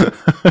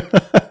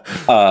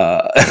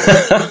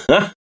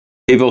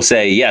 People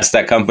say, yes,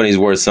 that company's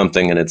worth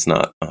something, and it's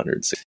not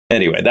 160.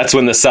 Anyway, that's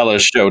when the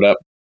sellers showed up.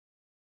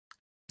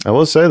 I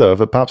will say, though,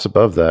 if it pops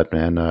above that,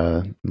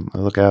 man,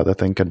 look out. That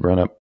thing could run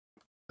up.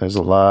 There's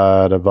a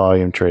lot of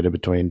volume traded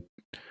between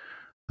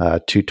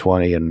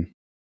 220 and,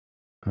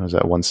 what was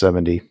that,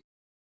 170.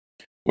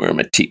 Where are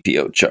my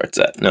TPO charts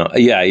at? No,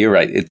 yeah, you're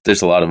right.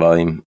 There's a lot of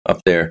volume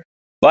up there.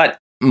 But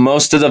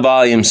most of the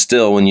volume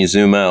still, when you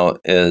zoom out,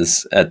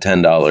 is at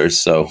 $10.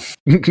 So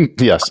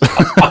yes.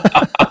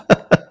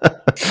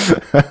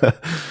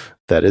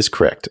 That is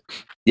correct.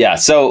 Yeah,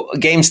 so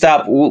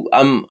GameStop,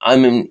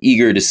 I'm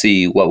eager to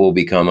see what will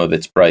become of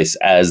its price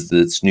as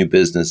its new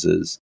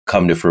businesses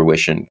come to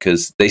fruition,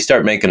 because they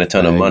start making a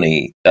ton of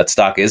money. That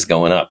stock is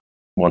going up.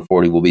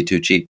 140 will be too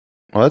cheap.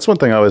 Well, that's one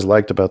thing I always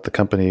liked about the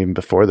company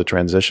before the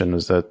transition,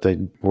 is that they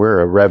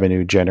were a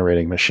revenue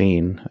generating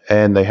machine,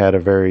 and they had a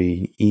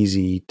very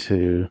easy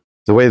to,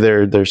 the way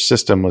their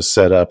system was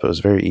set up, it was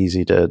very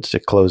easy to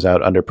close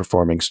out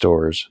underperforming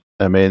stores.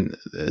 I mean,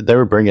 they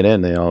were bringing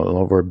in,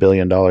 over $1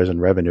 billion in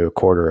revenue a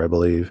quarter, I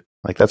believe.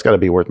 Like, that's got to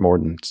be worth more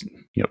than,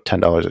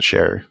 $10 a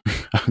share.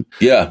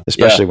 Yeah.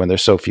 Especially when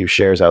there's so few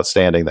shares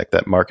outstanding. Like,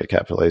 that market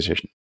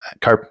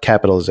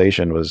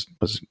capitalization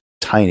was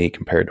tiny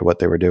compared to what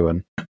they were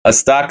doing. A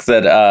stock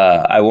that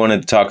I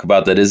wanted to talk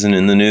about that isn't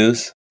in the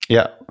news.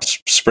 Yeah.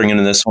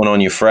 Springing this one on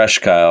you fresh,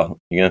 Kyle.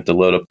 You're going to have to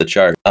load up the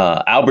chart.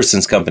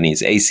 Albertsons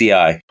Companies,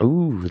 ACI.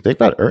 Ooh, they've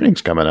got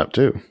earnings coming up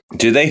too.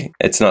 Do they?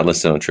 It's not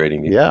listed on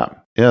TradingView.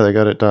 Yeah, they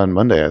got it done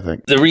Monday, I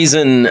think. The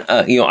reason,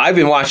 I've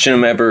been watching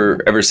them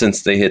ever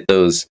since they hit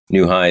those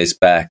new highs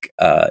back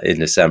in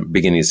December,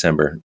 beginning of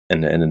December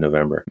and the end of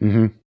November.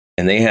 Mm-hmm.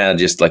 And they had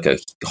just like a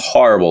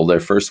horrible, their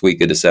first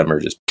week of December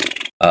just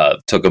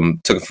took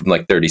them from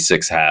like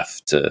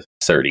 36.5 to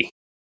 30.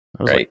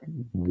 That was like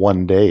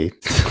one day.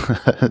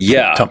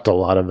 Yeah. Dumped a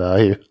lot of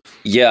value.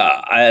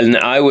 Yeah. And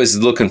I was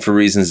looking for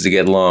reasons to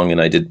get long,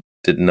 and I did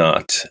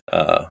not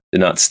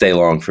stay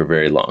long for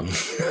very long.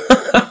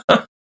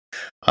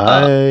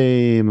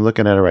 I'm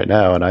looking at it right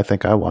now, and I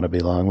think I want to be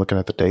long, looking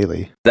at the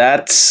daily.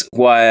 That's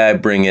why I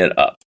bring it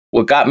up.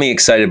 What got me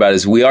excited about it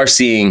is we are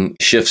seeing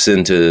shifts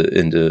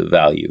into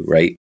value,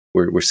 right?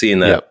 We're seeing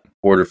that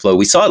order flow.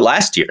 We saw it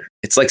last year.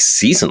 It's like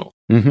seasonal.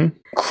 Mm-hmm.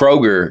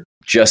 Kroger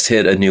just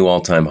hit a new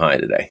all-time high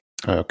today.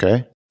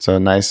 Okay. So a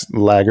nice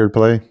laggard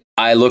play.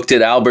 I looked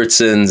at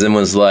Albertsons and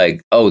was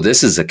like, oh,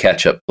 this is a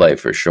catch-up play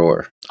for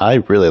sure. I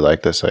really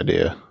like this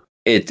idea.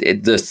 The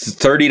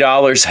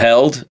 $30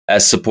 held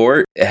as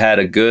support. It had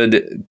a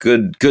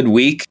good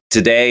week.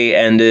 Today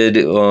ended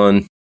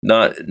on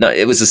not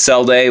it was a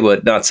sell day,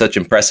 but not such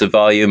impressive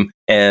volume.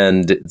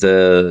 And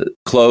the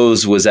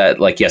close was at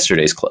like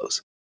yesterday's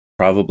close.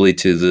 Probably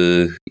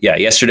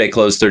yesterday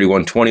closed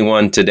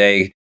 31.21.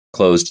 Today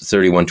closed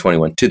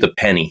 31.21 to the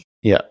penny.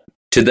 Yeah.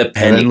 To the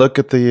penny. And then look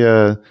at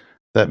the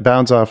that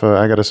bounce off of,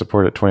 I got a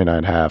support at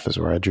 29.5 is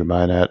where I drew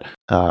mine at,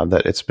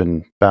 that it's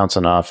been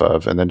bouncing off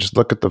of. And then just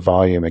look at the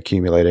volume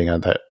accumulating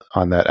on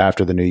that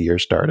after the new year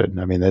started.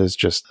 I mean, that is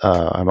just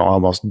I'm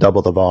almost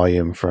double the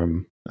volume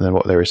from than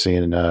what they were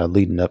seeing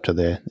leading up to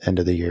the end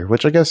of the year,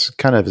 which I guess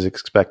kind of is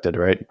expected,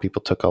 right?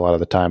 People took a lot of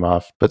the time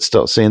off, but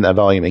still seeing that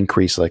volume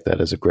increase like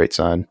that is a great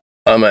sign.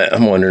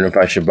 I'm wondering if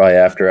I should buy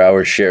after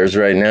hours shares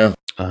right now.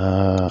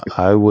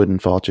 I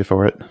wouldn't fault you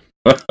for it.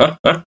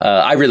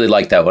 I really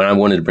like that one. I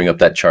wanted to bring up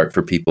that chart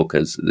for people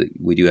because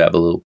we do have a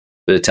little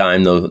bit of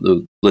time, though,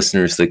 the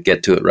listeners that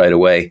get to it right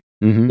away.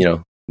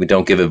 Mm-hmm. We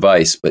don't give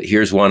advice, but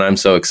here's one I'm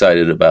so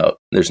excited about.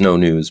 There's no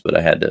news, but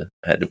I had to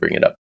bring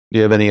it up. Do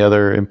you have any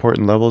other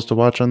important levels to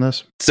watch on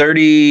this?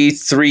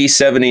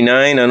 33.79.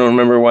 I don't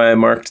remember why I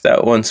marked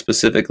that one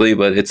specifically,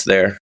 but it's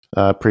there.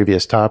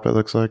 Previous top, it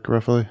looks like,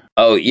 roughly.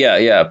 Oh,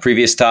 yeah.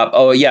 Previous top.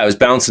 Oh, yeah. I was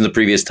bouncing the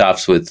previous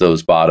tops with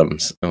those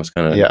bottoms. I was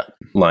kind of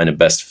line of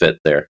best fit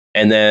there.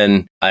 And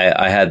then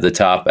I had the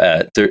top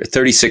at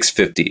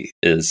 36.50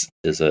 is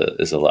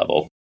a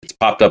level. It's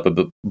popped up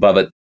above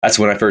it. That's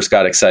when I first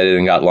got excited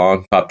and got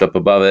long. Popped up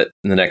above it.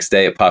 And the next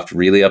day it popped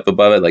really up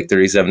above it, like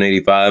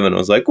 37.85. And I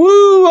was like,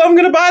 woo, I'm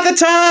going to buy the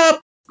top.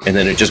 And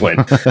then it just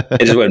went,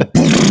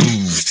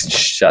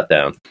 shut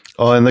down.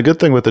 Oh, and the good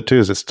thing with it too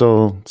is it's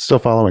still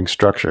following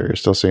structure. You're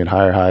still seeing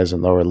higher highs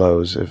and lower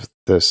lows. If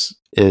this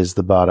is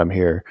the bottom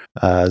here,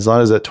 as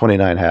long as that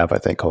 29.5 I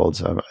think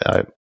holds,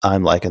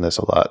 I'm liking this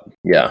a lot.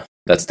 Yeah,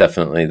 that's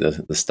definitely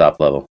the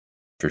stop level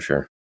for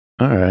sure.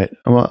 All right.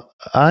 Well,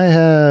 I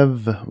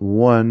have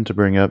one to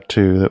bring up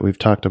too that we've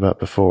talked about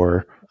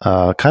before.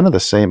 Kind of the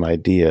same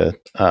idea.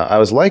 I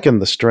was liking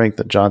the strength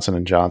that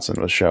Johnson &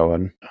 Johnson was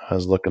showing. I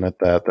was looking at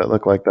that. That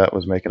looked like that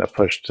was making a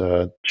push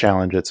to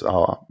challenge its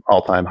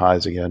all-time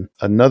highs again.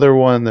 Another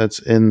one that's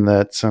in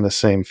that kind of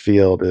same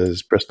field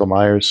is Bristol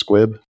Myers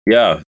Squibb.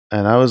 Yeah.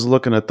 And I was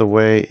looking at the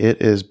way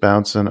it is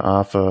bouncing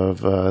off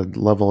of a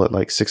level at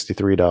like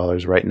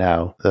 $63 right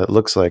now. That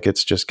looks like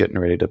it's just getting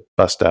ready to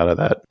bust out of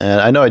that.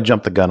 And I know I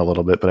jumped the gun a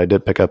little bit, but I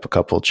did pick up a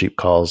couple of cheap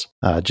calls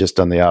just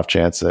on the off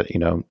chance that,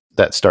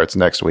 that starts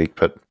next week.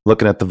 But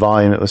looking at the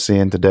volume it was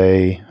seeing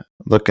today,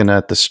 looking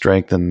at the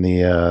strength in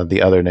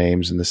the other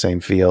names in the same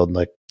field,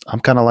 like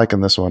I'm kind of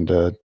liking this one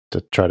to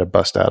try to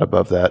bust out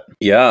above that.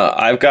 Yeah,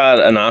 I've got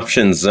an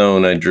option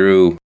zone I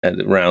drew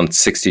at around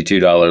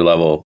 $62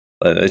 level.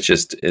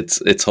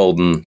 It's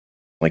holding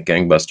like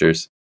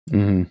gangbusters.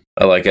 Mm-hmm.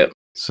 I like it.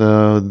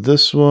 So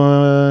this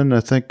one, I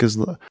think, as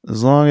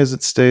long as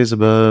it stays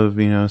above,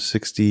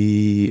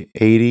 60,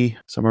 80,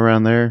 somewhere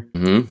around there,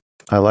 Mm-hmm.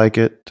 I like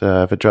it.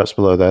 If it drops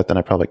below that, then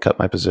I probably cut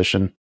my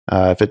position.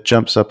 If it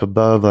jumps up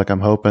above, like I'm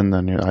hoping,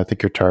 then I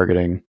think you're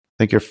targeting. I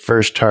think your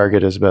first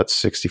target is about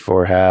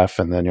 64.5,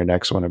 and then your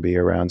next one will be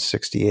around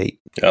 68.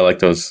 I like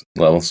those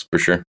levels for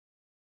sure.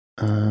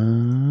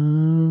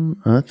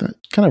 That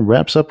kind of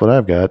wraps up what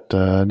I've got.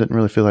 I didn't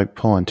really feel like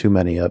pulling too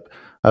many up.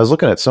 I was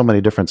looking at so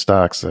many different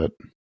stocks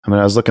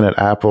I was looking at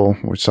Apple.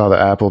 We saw that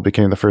Apple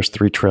became the first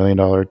 $3 trillion.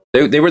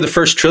 They were the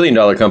first $1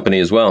 trillion company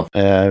as well.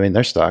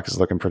 Their stock is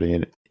looking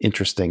pretty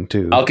interesting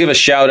too. I'll give a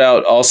shout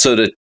out also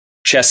to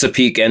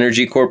Chesapeake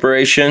Energy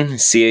Corporation,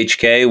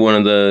 CHK, one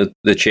of the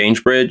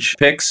ChangeBridge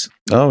picks.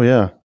 Oh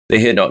yeah, they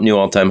hit new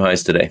all-time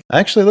highs today.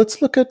 Actually,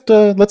 let's look at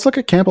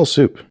Campbell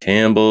Soup.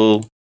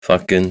 Campbell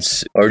fucking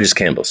or just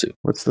Campbell Soup.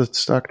 What's the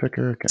stock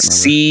ticker? I can't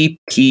remember.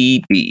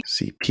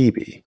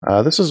 CPB.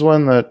 This is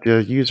one that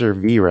user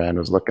VRAN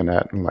was looking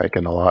at and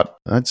liking a lot.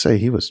 I'd say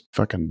he was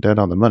fucking dead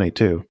on the money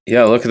too.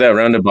 Yeah, look at that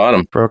rounded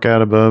bottom. Broke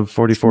out above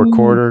 44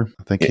 quarter.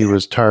 I think he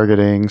was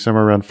targeting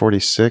somewhere around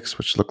 46,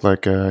 which looked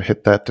like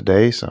hit that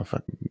today. So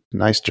fucking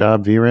nice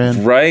job,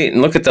 VRAN. Right,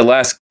 and look at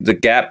the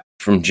gap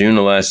from June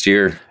of last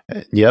year.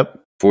 Yep.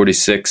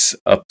 46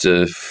 up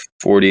to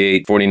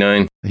 48,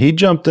 49. He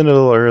jumped in a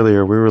little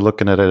earlier. We were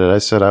looking at it. I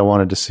said I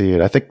wanted to see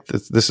it. I think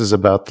this is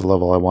about the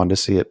level I wanted to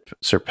see it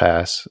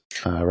surpass,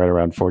 right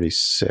around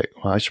 46.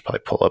 Well, I should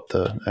probably pull up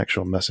the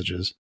actual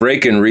messages.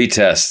 Break and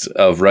retest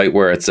of right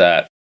where it's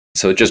at.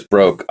 So it just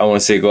broke. I want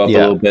to see it go up a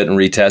little bit and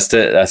retest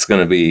it. That's going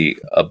to be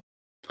a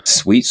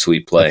sweet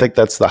play. I think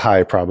that's the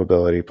high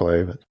probability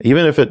play. But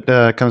even if it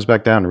comes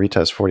back down and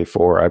retests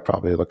 44, I'd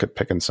probably look at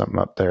picking something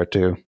up there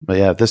too. But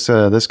yeah, this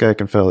guy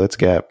can fill its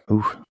gap.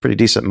 Ooh, pretty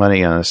decent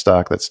money on a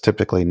stock that's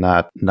typically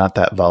not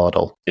that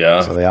volatile.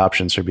 Yeah. So the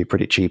options should be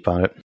pretty cheap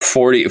on it.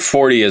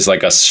 40 is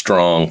like a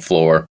strong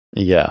floor.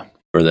 Yeah.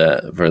 For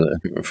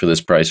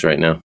this price right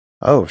now.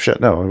 Oh shit!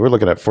 No, we're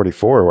looking at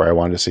 44 where I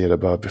wanted to see it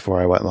above before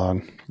I went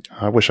long.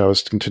 I wish I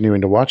was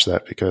continuing to watch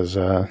that because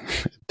it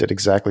did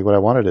exactly what I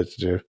wanted it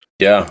to do.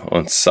 Yeah,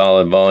 on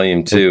solid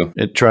volume too.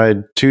 It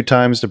tried 2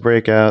 times to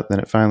break out, then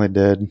it finally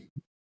did.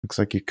 Looks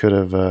like you could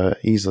have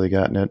easily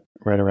gotten it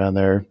right around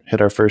there. Hit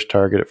our first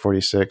target at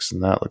 46,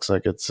 and that looks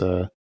like it's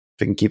if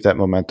we can keep that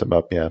momentum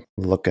up. Yeah,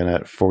 looking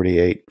at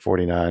 48,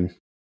 49.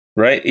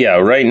 Right. Yeah.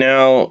 Right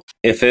now,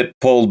 if it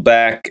pulled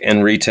back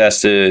and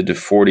retested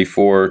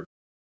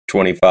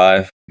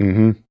 44.25,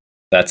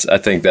 I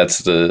think that's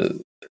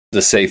the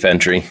safe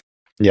entry.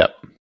 Yep.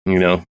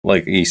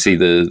 Like you see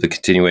the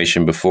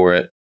continuation before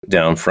it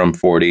down from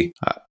 40,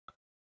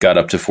 got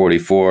up to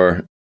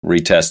 44,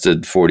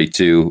 retested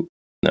 42.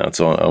 Now it's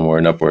onward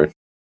and upward.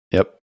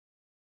 Yep.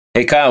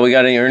 Hey Kyle, we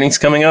got any earnings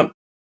coming up?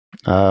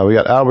 We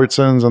got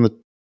Albertsons on the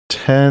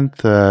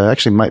 10th.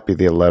 Actually, might be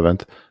the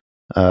 11th.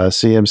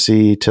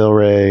 CMC,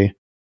 Tilray.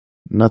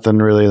 Nothing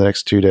really the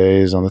next 2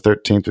 days. On the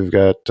 13th, we've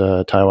got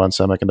Taiwan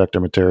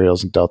Semiconductor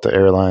Materials and Delta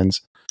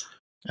Airlines.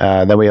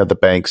 Then we have the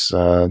banks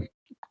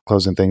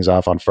closing things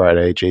off on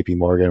Friday. JP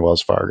Morgan,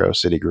 Wells Fargo,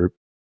 Citigroup.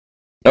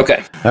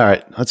 Okay. All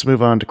right. Let's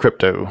move on to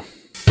crypto. Look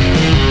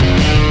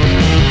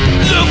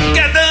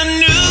at the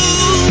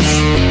news.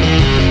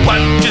 What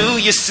do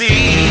you see?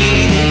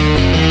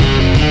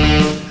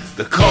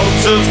 The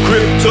cult of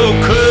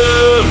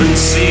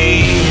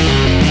cryptocurrency.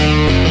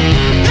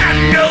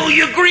 I know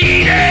you're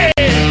greedy.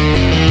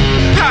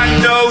 I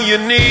know you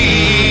need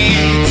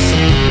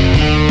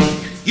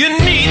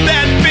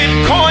that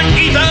Bitcoin,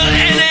 Ether,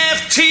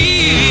 NFT.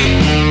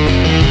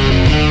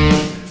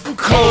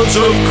 Cult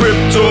of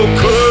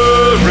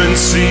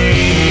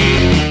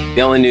cryptocurrency.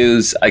 The only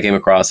news I came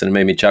across, and it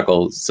made me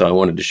chuckle, so I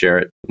wanted to share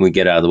it. We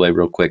get out of the way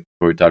real quick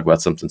before we talk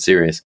about something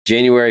serious.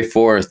 January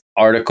 4th,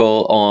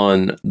 article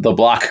on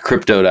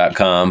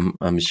theblockcrypto.com.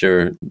 I'm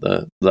sure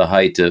the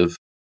height of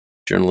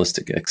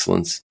journalistic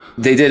excellence.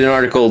 They did an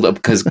article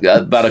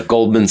about a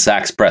Goldman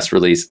Sachs press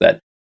release that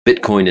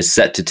Bitcoin is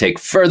set to take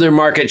further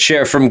market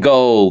share from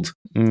gold,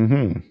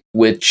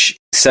 which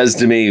says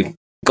to me,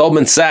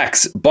 Goldman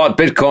Sachs bought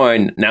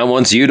Bitcoin, now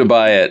wants you to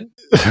buy it.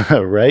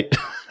 Right?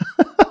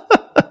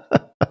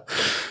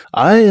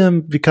 I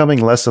am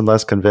becoming less and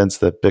less convinced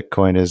that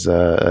Bitcoin is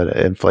an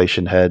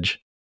inflation hedge.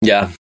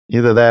 Yeah.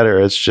 Either that or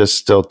it's just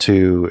still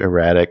too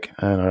erratic.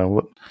 I don't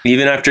know.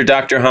 Even after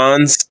Dr.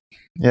 Hans?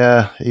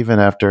 Yeah, even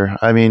after.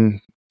 I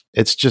mean,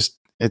 it's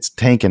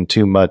tanking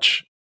too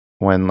much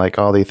when like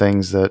all the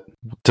things that,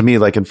 to me,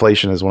 like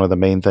inflation is one of the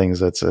main things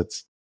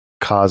that's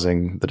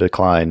causing the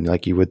decline.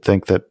 Like you would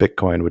think that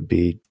Bitcoin would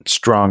be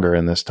stronger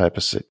in this type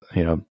of,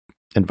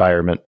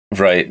 environment.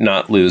 Right.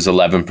 Not lose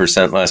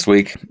 11% last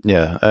week.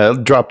 Yeah.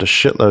 It dropped a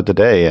shitload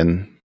today.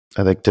 And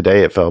I think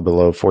today it fell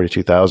below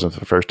 42,000 for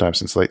the first time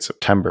since late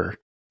September.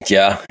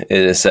 Yeah, it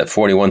is at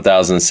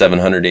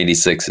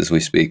 41,786 as we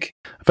speak.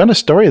 I found a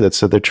story that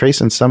said they're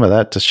tracing some of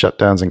that to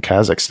shutdowns in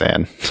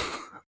Kazakhstan.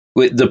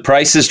 The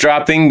price is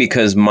dropping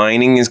because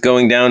mining is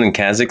going down in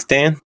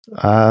Kazakhstan?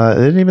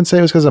 They didn't even say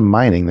it was because of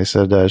mining. They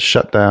said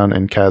shutdown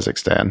in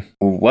Kazakhstan.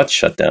 What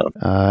shutdown?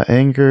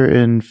 Anger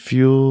and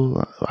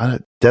fuel,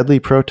 deadly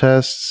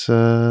protests.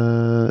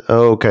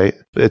 Okay.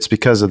 It's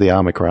because of the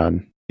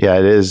Omicron. Yeah,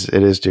 it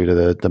is due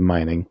to the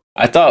mining.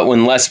 I thought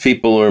when less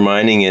people were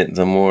mining it,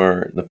 the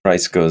more the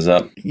price goes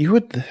up. You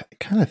would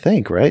kind of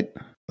think, right?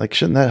 Like,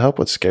 shouldn't that help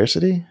with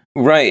scarcity?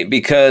 Right,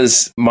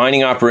 because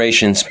mining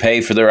operations pay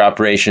for their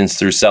operations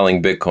through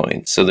selling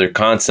Bitcoin. So they're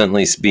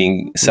constantly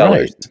being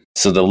sellers. Right.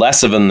 So the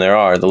less of them there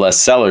are, the less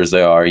sellers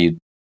there are. You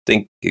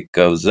think it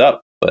goes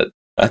up, but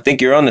I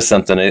think you're onto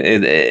something.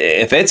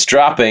 If it's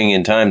dropping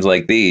in times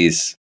like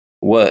these,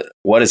 what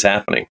is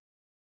happening?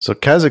 So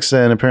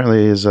Kazakhstan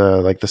apparently is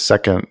like the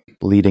second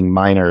leading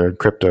miner in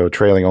crypto,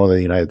 trailing only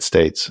the United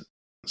States.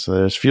 So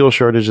there's fuel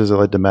shortages that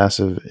led to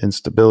massive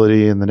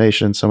instability in the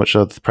nation, so much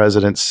so that the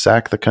president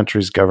sacked the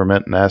country's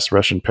government and asked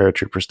Russian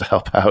paratroopers to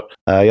help out.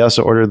 He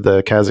also ordered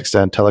the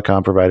Kazakhstan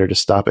telecom provider to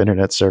stop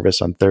internet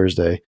service on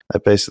Thursday.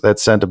 That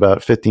sent about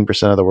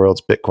 15% of the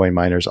world's Bitcoin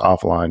miners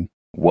offline.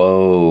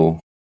 Whoa.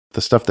 The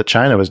stuff that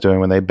China was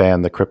doing when they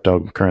banned the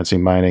cryptocurrency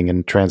mining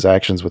and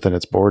transactions within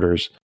its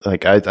borders.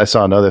 Like I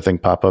saw another thing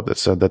pop up that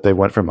said that they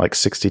went from like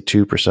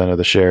 62% of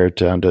the share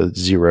down to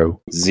zero.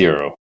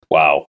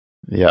 Wow.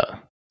 Yeah.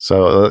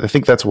 So I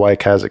think that's why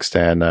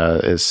Kazakhstan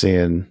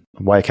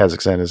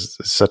is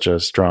such a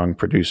strong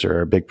producer,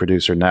 or a big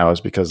producer now,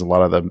 is because a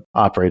lot of the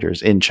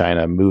operators in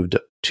China moved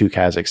to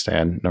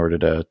Kazakhstan in order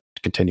to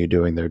continue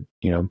doing their,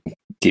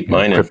 keep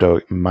mining, crypto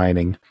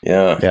mining.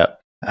 Yeah. Yeah.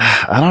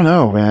 I don't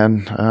know,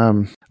 man.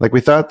 Like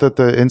we thought that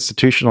the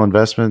institutional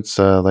investments,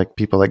 like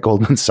people like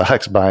Goldman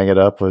Sachs buying it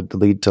up, would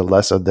lead to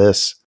less of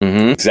this.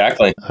 Mm-hmm,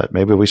 exactly.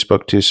 Maybe we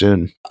spoke too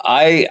soon.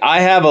 I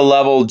have a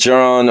level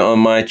drawn on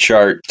my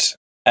chart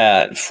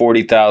at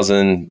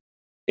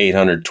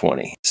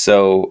 40,820.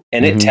 So,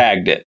 and it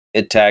tagged it.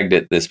 It tagged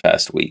it this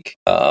past week.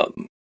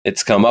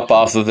 It's come up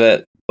off of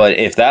it. But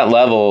if that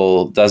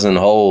level doesn't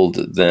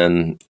hold,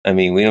 then,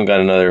 we don't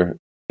got another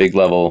big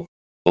level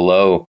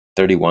below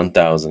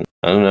 31,000.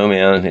 I don't know,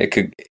 man. It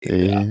could.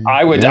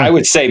 I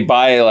would say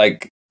buy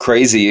like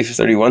crazy if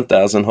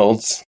 31,000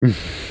 holds.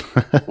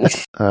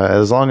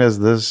 As long as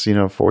this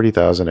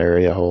 40,000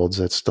 area holds,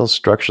 it's still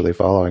structurally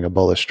following a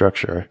bullish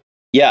structure.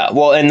 Yeah,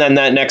 well, and then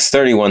that next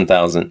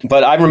 31,000.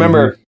 But I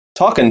remember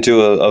talking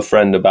to a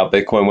friend about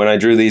Bitcoin when I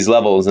drew these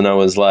levels, and I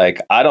was like,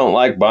 I don't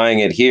like buying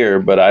it here,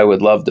 but I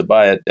would love to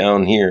buy it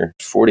down here,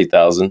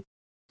 40,000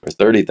 or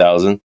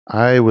 30,000.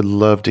 I would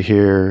love to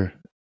hear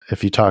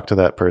if you talk to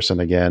that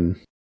person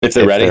again. If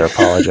they're ready. They're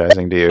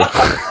apologizing to you.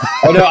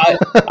 Oh no, I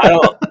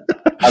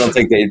don't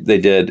think they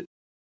did.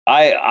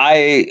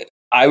 I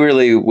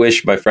really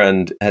wish my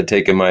friend had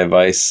taken my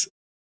advice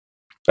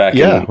back.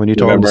 When you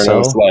told him to sell, I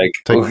was like,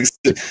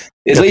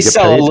 at least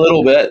sell a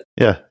little bit.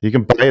 Yeah, you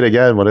can buy it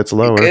again when it's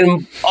lower. You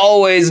can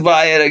always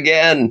buy it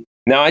again.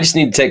 Now I just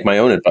need to take my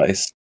own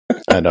advice.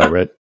 I know,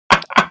 right?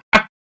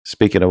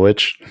 Speaking of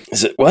which,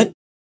 is it what?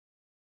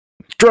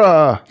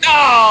 Draw.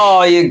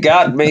 Oh, you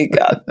got me.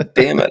 God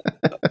damn it.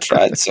 I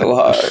tried so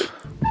hard.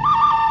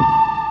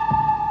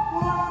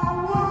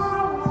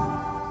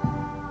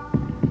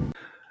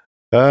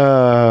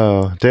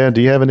 Oh, Dan,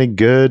 do you have any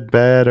good,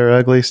 bad, or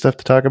ugly stuff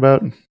to talk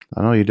about?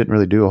 I know you didn't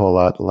really do a whole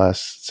lot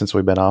since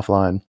we've been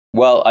offline.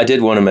 Well, I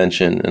did want to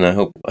mention, and I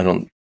hope I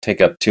don't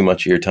take up too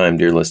much of your time,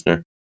 dear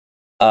listener.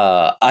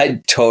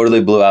 I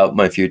totally blew out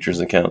my futures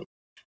account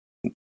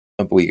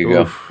a week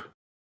ago. Oof.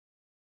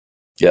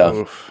 Yeah.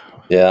 Oof.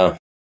 Yeah.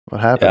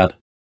 What happened?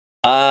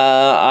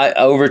 I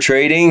over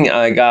trading.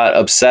 I got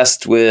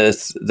obsessed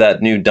with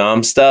that new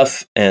Dom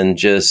stuff and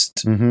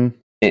just I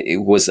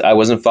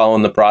wasn't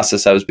following the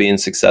process I was being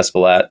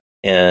successful at,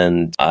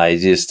 and I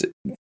just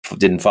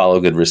didn't follow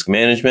good risk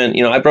management.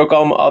 I broke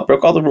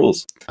all the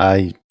rules.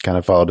 I kind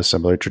of followed a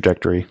similar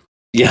trajectory.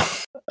 Yeah.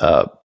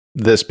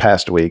 This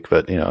past week,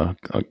 but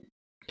at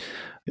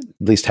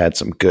least had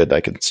some good I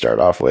could start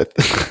off with.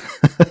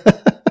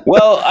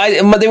 Well,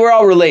 they were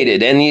all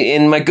related,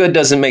 and my good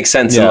doesn't make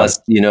sense unless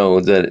you know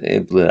that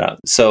it blew out.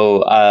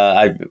 So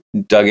I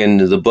dug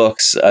into the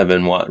books. I've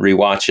been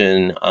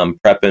rewatching. I'm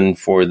prepping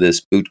for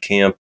this boot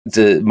camp.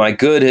 My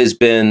good has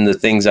been the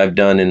things I've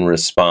done in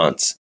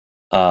response.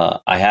 I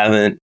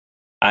haven't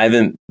I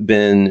haven't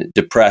been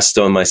depressed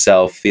on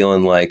myself,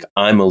 feeling like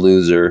I'm a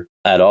loser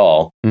at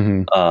all.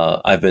 Mm-hmm.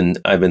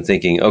 I've been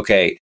thinking,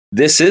 okay,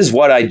 this is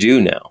what I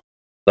do now.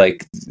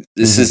 Like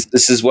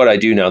this is what I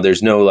do now.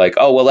 There's no like,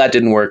 oh well, that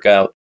didn't work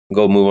out.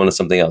 Go move on to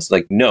something else.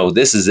 Like, no,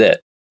 this is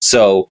it.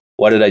 So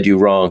what did I do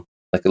wrong?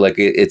 Like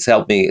it's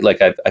helped me.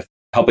 Like I'm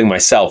helping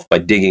myself by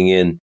digging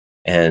in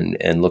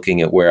and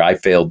looking at where I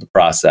failed the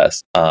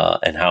process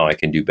and how I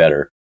can do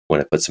better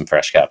when I put some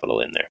fresh capital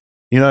in there.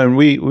 And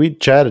we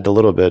chatted a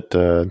little bit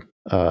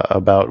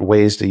about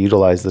ways to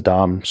utilize the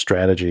DOM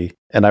strategy,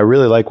 and I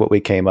really like what we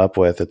came up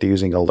with at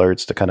using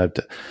alerts to kind of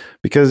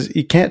because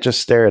you can't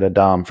just stare at a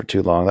DOM for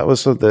too long. That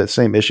was the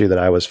same issue that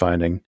I was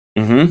finding.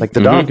 Like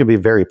the DOM can be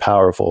very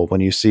powerful when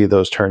you see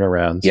those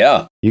turnarounds.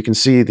 Yeah, you can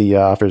see the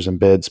offers and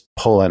bids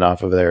pulling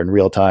off of there in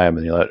real time,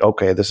 and you're like,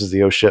 okay, this is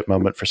the oh shit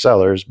moment for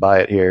sellers. Buy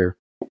it here.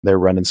 They're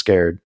running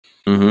scared.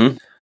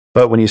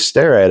 But when you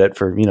stare at it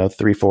for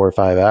 3, 4, or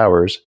 5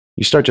 hours,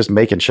 you start just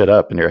making shit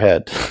up in your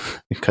head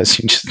because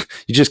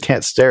you just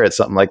can't stare at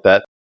something like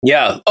that.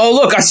 Yeah. Oh,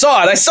 look, I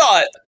saw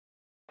it.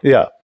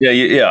 Yeah.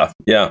 Yeah.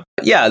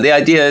 The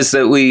idea is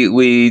that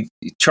we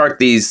chart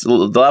these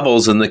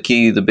levels and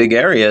the big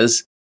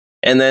areas,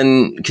 and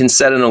then can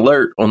set an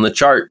alert on the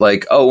chart.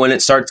 Like, oh, when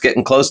it starts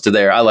getting close to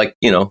there, I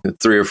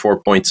 3 or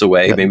 4 points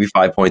away, maybe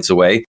 5 points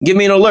away. Give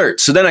me an alert.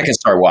 So then I can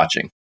start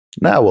watching.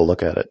 Now we'll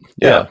look at it.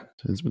 Yeah.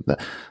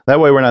 That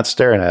way we're not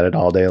staring at it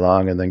all day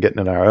long and then getting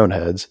in our own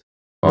heads.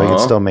 We can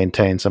still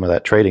maintain some of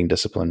that trading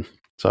discipline.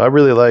 So I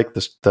really like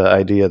the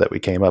idea that we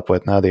came up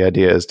with. Now the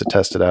idea is to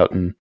test it out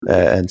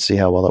and see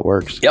how well it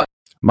works. Yep.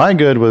 My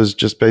good was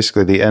just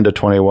basically the end of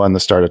 21, the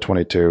start of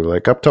 22.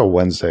 Like up till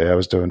Wednesday, I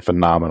was doing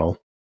phenomenal.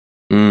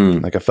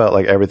 Like I felt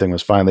like everything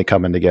was finally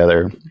coming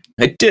together.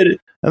 I did it.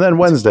 And then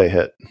Wednesday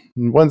hit.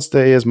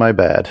 Wednesday is my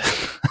bad.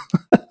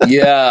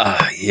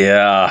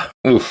 Yeah.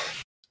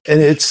 Oof. And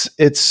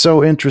it's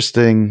so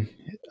interesting,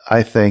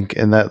 I think,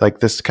 in that like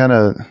this kind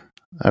of,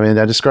 I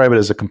describe it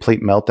as a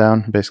complete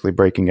meltdown, basically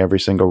breaking every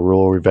single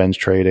rule, revenge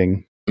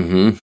trading,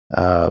 trying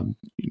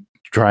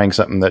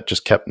something that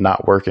just kept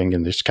not working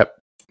and just kept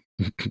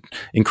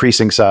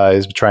increasing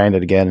size, trying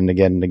it again and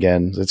again and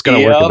again. It's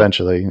going to work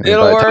eventually. And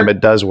by the time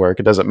it does work,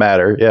 it doesn't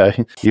matter. Yeah.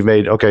 You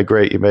made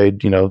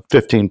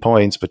 15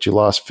 points, but you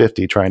lost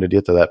 50 trying to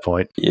get to that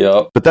point.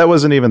 Yep. But that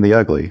wasn't even the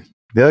ugly.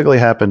 The ugly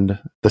happened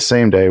the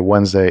same day,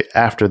 Wednesday,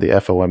 after the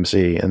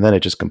FOMC, and then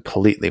it just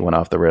completely went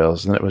off the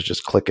rails, and it was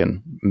just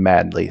clicking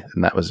madly,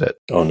 and that was it.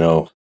 Oh,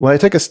 no. When I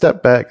take a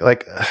step back,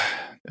 like,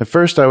 at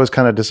first I was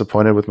kind of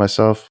disappointed with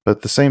myself, but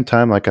at the same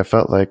time, like, it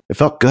felt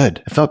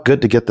good. It felt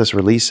good to get this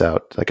release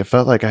out. Like, it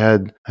felt like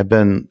I've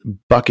been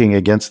bucking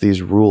against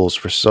these rules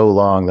for so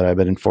long that I've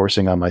been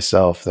enforcing on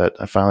myself that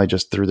I finally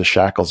just threw the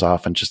shackles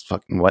off and just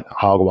fucking went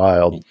hog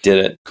wild. You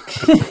did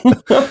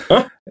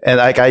it. And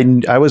like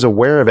I was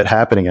aware of it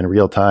happening in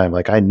real time.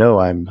 Like I know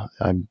I'm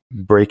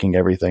breaking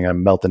everything.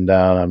 I'm melting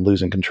down. I'm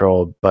losing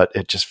control. But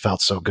it just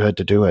felt so good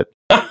to do it.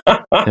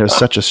 It was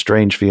such a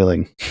strange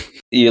feeling.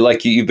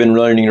 You've been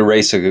learning to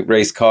race a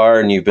race car,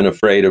 and you've been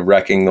afraid of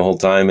wrecking the whole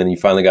time, and you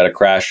finally got a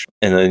crash,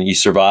 and then you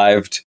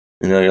survived,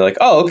 and then you're like,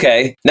 oh,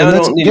 okay. Now I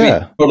don't need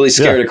to be totally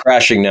scared of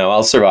crashing. Now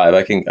I'll survive.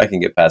 I can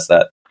get past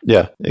that.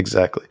 Yeah,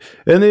 exactly.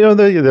 And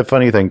the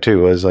funny thing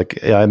too is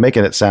like I'm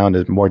making it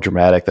sound more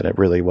dramatic than it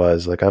really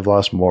was. Like I've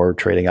lost more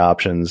trading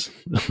options,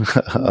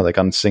 like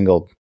on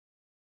single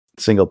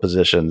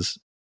positions,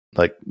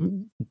 like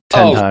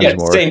 10 times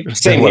more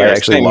than what I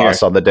actually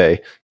lost on the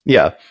day.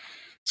 Yeah.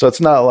 So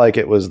it's not like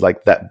it was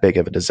like that big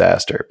of a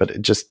disaster, but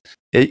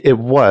it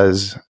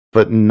was,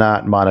 but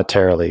not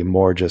monetarily,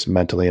 more just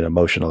mentally and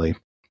emotionally.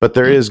 But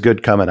there is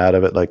good coming out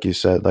of it, like you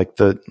said, like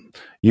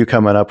you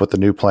coming up with the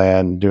new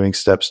plan, doing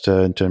steps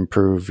to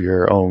improve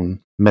your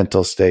own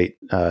mental state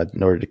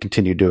in order to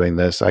continue doing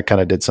this. I kind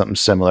of did something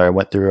similar.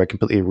 I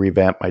completely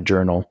revamped my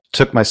journal,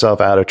 took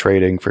myself out of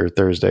trading for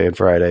Thursday and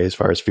Friday as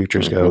far as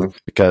futures go,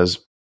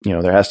 because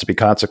there has to be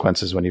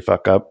consequences when you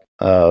fuck up.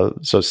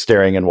 So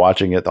staring and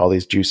watching at all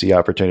these juicy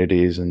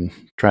opportunities and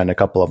trying a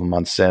couple of them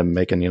on sim,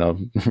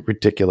 making,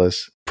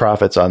 ridiculous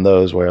profits on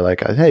those where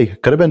like, hey,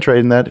 could have been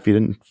trading that if you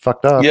didn't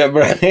fucked up. Yeah,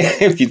 but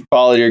if you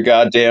follow your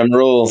goddamn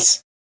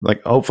rules.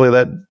 Like, hopefully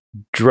that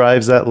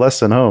drives that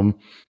lesson home.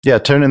 Yeah,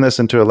 turning this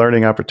into a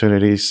learning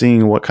opportunity,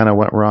 seeing what kind of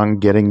went wrong,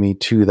 getting me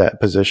to that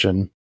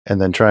position, and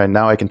then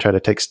now I can try to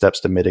take steps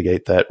to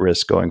mitigate that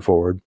risk going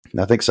forward. And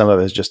I think some of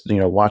it is just,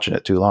 watching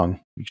it too long.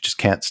 You just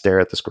can't stare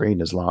at the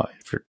screen as long.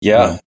 For,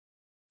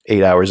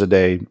 8 hours a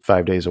day,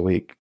 5 days a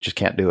week. Just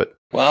can't do it.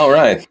 Wow,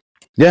 right.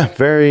 Yeah,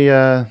 very,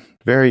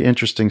 very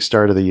interesting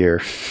start of the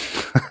year.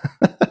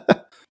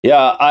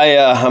 Yeah,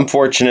 I'm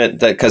fortunate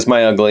that because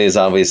my ugly is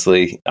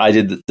obviously I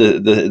did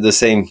the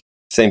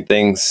same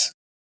things,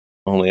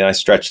 only I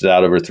stretched it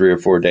out over 3 or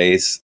 4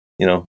 days.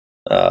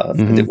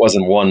 It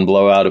wasn't one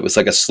blowout; it was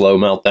like a slow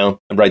meltdown.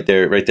 Right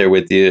there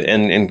with you,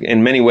 and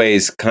in many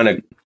ways, kind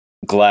of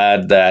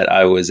glad that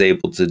I was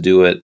able to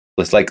do it.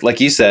 It's like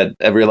you said,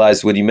 I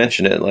realized when you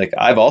mentioned it, like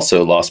I've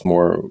also lost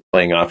more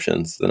playing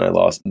options than I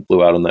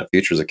blew out on that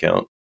futures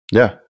account.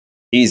 Yeah.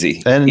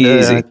 Easy. And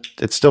Easy.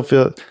 it still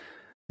feels,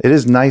 it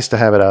is nice to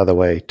have it out of the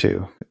way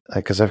too.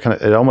 Because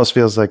it almost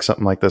feels like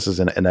something like this is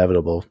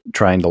inevitable,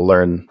 trying to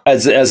learn.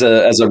 As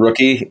a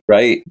rookie,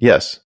 right?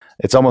 Yes.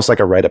 It's almost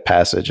like a rite of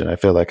passage, and I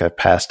feel like I've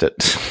passed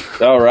it.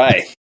 All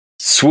right.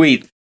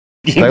 Sweet.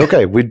 Like,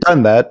 okay, we've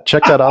done that.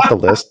 Check that off the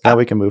list. Now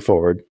we can move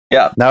forward.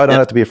 Yeah. Now I don't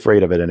have to be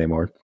afraid of it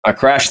anymore. I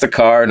crashed the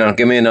car. Now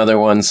give me another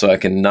one so I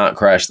can not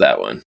crash that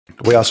one.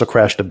 We also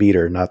crashed a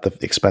beater, not the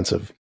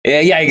expensive.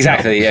 Yeah,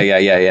 exactly.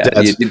 Yeah.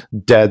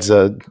 Dad's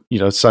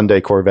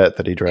Sunday Corvette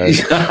that he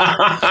drives.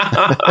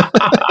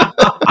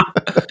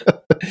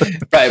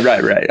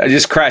 Right. I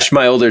just crashed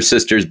my older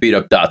sister's beat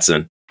up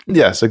Datsun.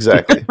 Yes,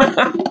 exactly.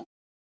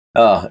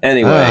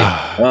 Anyway.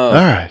 All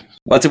right.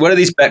 What are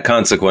these bet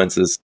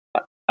consequences?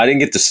 I didn't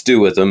get to stew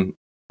with them.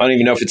 I don't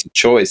even know if it's a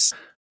choice.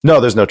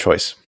 No, there's no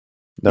choice.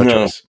 No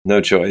choice.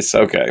 No choice.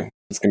 Okay.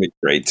 It's going to be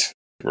great.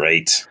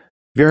 Great.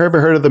 Have you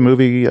ever heard of the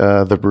movie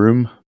The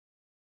Room?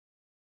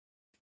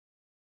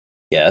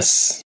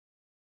 Yes.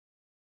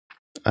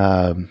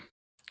 Can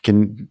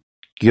you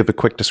give a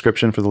quick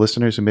description for the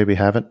listeners who maybe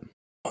haven't?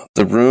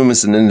 The Room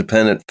is an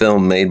independent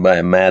film made by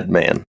a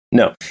madman.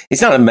 No,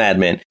 he's not a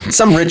madman.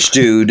 Some rich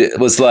dude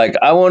was like,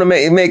 I want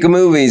to make a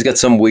movie. He's got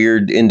some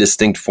weird,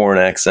 indistinct foreign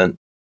accent.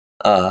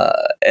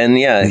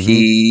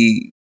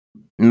 He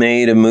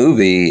made a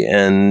movie,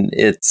 and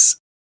it's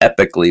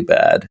epically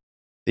bad.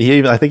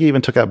 I think he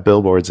even took out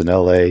billboards in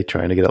LA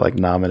trying to get it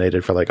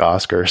nominated for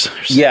Oscars.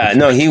 Yeah,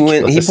 no, he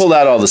pulled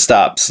out all the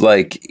stops.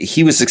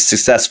 He was a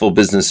successful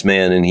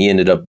businessman, and he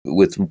ended up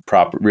with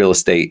proper real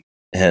estate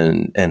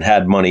and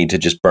had money to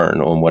just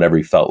burn on whatever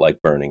he felt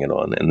like burning it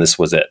on. And this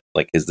was it.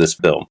 Is this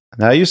film?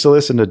 Now, I used to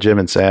listen to Jim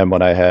and Sam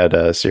when I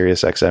had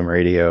Sirius XM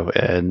radio,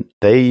 and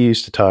they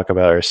used to talk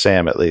about, or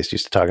Sam at least,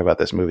 used to talk about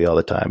this movie all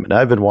the time. And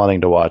I've been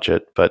wanting to watch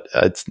it, but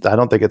I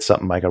don't think it's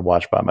something I could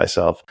watch by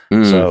myself.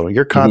 So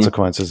your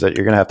consequence is that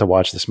you're going to have to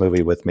watch this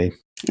movie with me.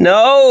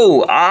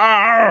 No!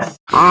 I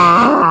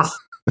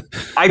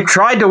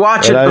tried to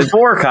watch it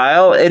before,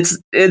 Kyle.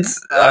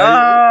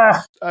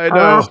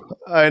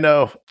 I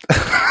know.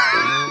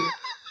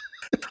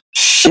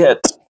 Shit.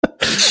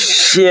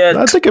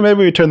 I'm thinking maybe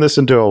we turn this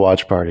into a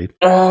watch party.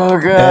 Oh,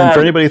 God. And for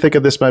anybody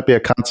thinking this might be a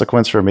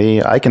consequence for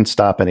me, I can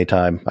stop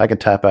anytime. I can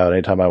tap out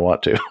anytime I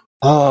want to.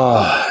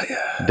 Oh,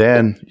 yeah.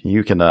 Dan,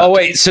 you cannot. Oh,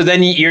 wait. So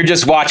then you're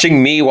just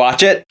watching me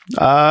watch it?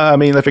 I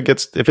mean, if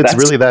it's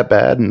really that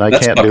bad and I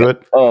can't do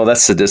it. Oh,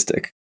 that's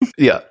sadistic.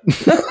 Yeah.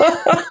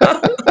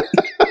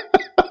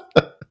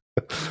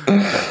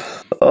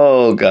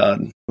 Oh,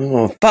 God.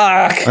 Oh,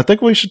 fuck. I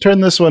think we should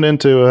turn this one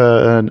into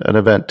an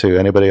event too.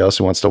 Anybody else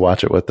who wants to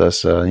watch it with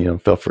us,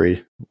 feel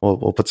free.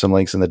 We'll put some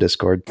links in the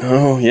Discord.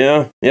 Oh,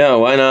 yeah. Yeah,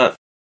 why not?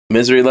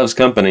 Misery loves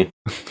company.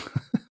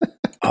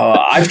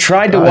 I've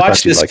tried to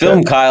watch this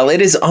film, Kyle.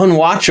 It is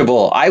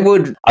unwatchable.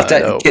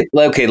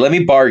 Okay, let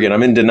me bargain.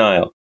 I'm in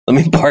denial. Let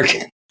me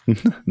bargain.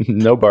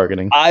 No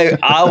bargaining.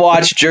 I'll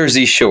watch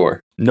Jersey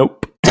Shore.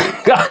 Nope.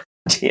 God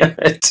damn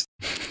it.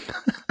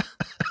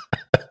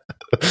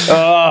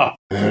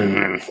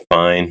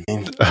 Fine.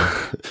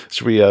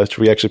 Should we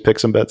actually pick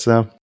some bets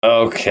now?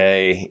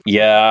 Okay.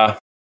 Yeah.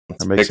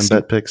 Or make some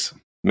bet picks.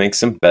 Make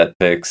some bet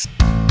picks.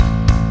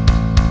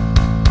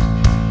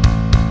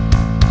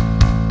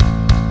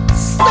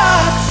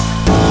 Stocks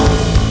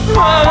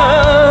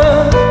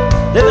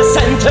in the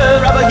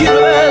center of a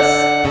universe.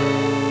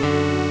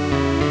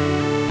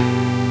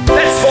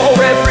 That's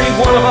for every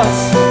one of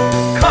us.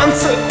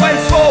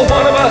 Consequence for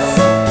one of us.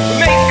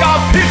 Make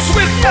our picks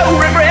with no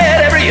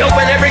regret. Every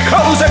open, every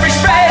close, every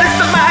spread. It's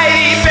the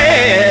mighty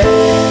bet.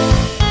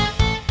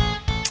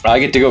 I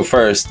get to go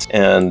first,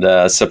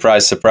 and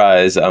surprise,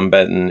 surprise, I'm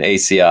betting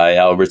ACI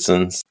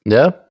Albertsons.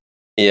 Yeah?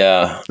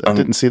 Yeah. I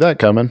didn't see that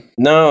coming.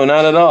 No,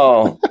 not at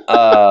all.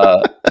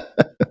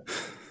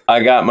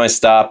 I got my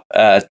stop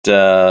at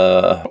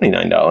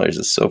 $29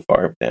 is so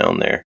far down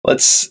there.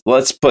 Let's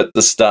put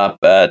the stop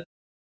at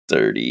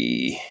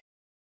 30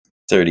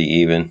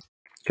 even.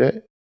 Okay.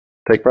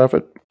 Take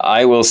profit.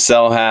 I will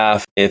sell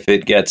half if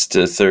it gets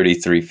to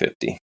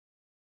 33.50.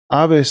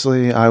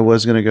 Obviously, I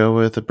was going to go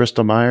with the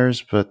Bristol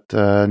Myers, but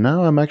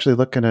now I'm actually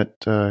looking at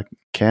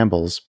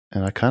Campbell's,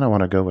 and I kind of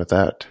want to go with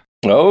that.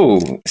 Oh,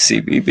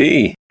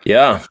 CBB.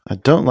 Yeah. I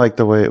don't like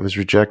the way it was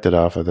rejected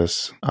off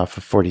of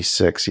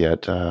 46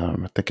 yet.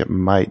 I think it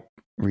might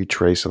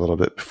retrace a little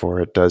bit before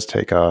it does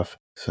take off.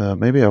 So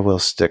maybe I will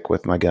stick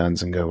with my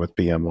guns and go with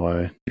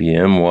BMY.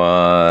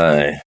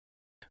 BMY.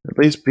 At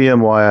least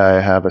BMY,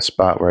 I have a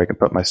spot where I can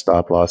put my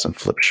stop loss and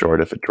flip short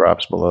if it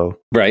drops below.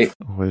 Right.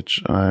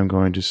 Which I'm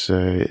going to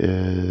say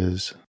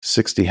is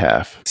 60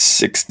 half.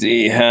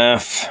 60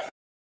 half.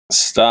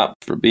 Stop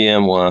for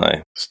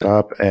BMY.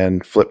 Stop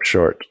and flip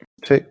short.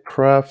 Take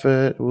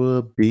profit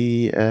will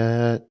be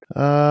at,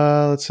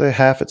 let's say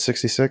half at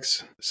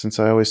 66. Since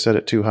I always set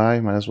it too high,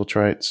 might as well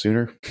try it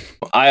sooner.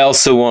 I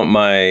also want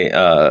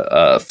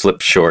my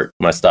flip short,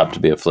 my stop to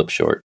be a flip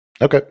short.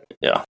 Okay.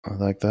 Yeah. I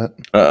like that.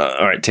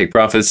 All right, Take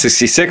Profit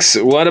 66.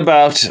 What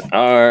about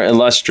our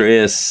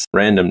illustrious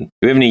random? Do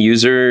we have any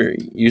user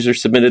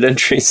submitted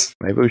entries?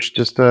 Maybe we should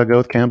just go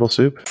with Campbell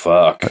Soup.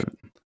 Fuck.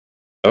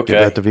 Okay.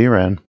 Give that to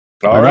VRAN.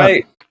 All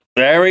right.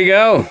 There we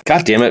go.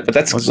 God damn it. But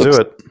Let's do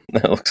it.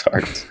 That looks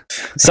hard.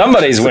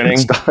 Somebody's winning.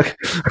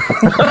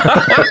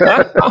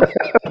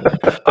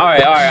 All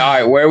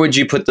right. Where would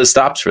you put the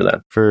stops for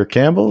that? For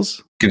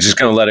Campbell's? You're just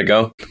going to let it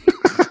go?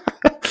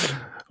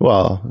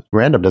 Well,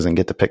 Random doesn't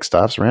get to pick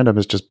stops. Random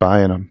is just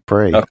buying them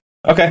free. Oh,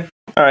 okay.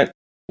 All right.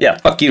 Yeah,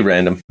 fuck you,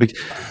 Random. This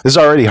is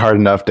already hard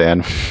enough,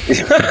 Dan.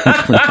 We're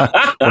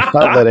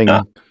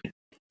not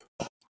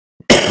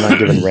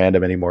giving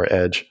Random any more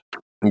edge.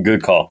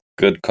 Good call.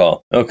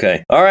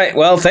 Okay. All right.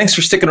 Well, thanks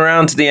for sticking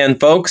around to the end,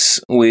 folks.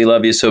 We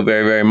love you so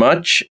very, very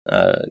much.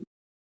 I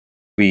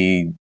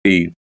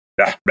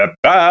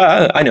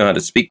know how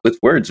to speak with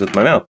words with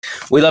my mouth.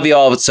 We love you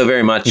all so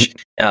very much.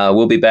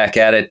 We'll be back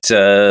at it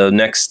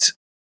next.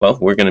 Well,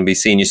 we're going to be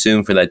seeing you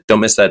soon for that. Don't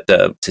miss that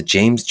to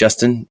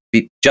Justin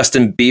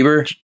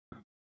Bieber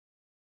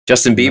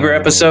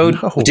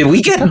episode. No.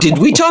 Did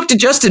we talk to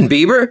Justin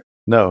Bieber?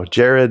 No,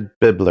 Jared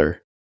Bibler.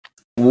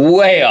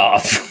 Way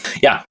off.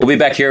 Yeah, we'll be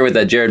back here with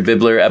that Jared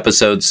Bibler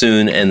episode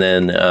soon, and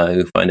then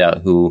we'll find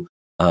out who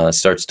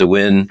starts to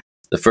win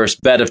the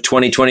first bet of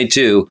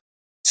 2022.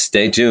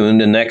 Stay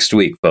tuned next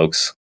week,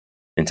 folks.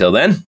 Until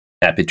then,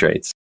 happy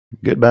trades.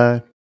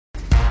 Goodbye.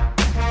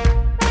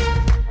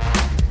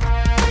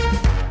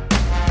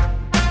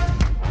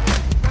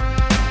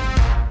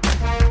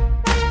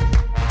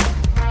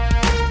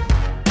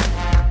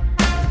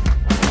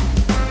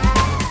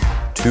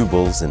 Two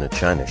Bulls in a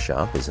China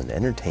Shop is an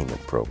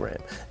entertainment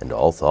program, and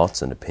all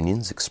thoughts and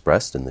opinions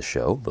expressed in the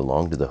show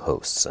belong to the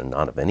hosts and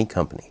not of any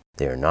company.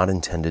 They are not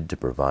intended to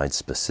provide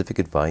specific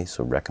advice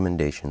or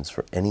recommendations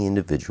for any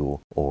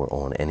individual or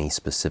on any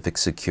specific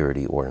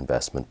security or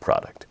investment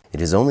product.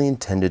 It is only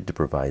intended to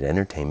provide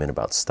entertainment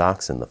about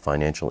stocks in the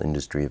financial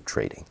industry of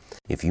trading.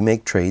 If you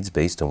make trades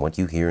based on what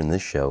you hear in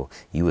this show,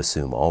 you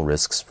assume all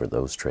risks for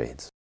those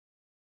trades.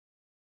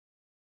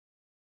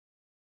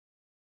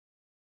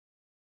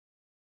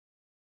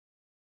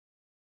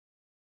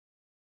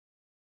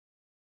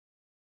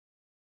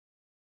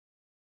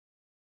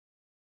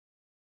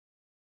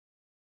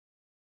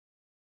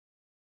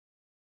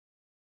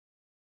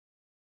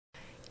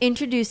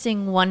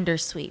 Introducing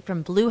Wondersuite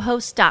from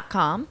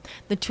Bluehost.com,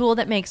 the tool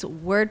that makes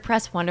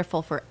WordPress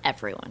wonderful for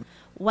everyone.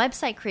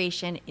 Website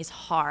creation is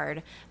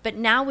hard, but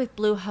now with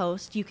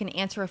Bluehost, you can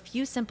answer a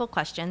few simple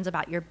questions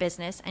about your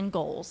business and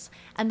goals,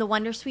 and the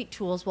Wondersuite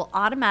tools will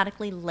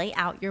automatically lay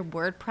out your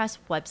WordPress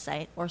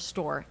website or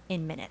store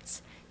in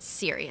minutes.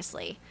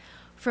 Seriously.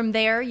 From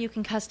there, you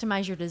can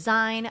customize your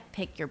design,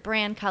 pick your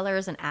brand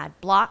colors, and add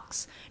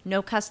blocks.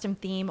 No custom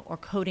theme or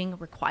coding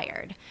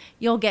required.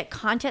 You'll get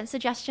content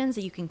suggestions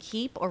that you can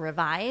keep or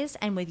revise,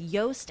 and with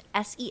Yoast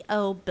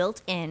SEO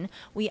built in,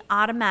 we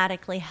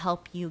automatically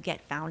help you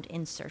get found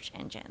in search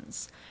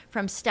engines.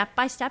 From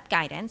step-by-step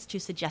guidance to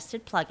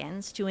suggested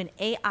plugins to an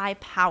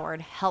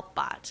AI-powered help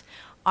bot,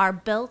 our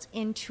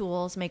built-in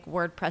tools make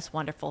WordPress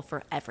wonderful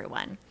for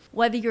everyone.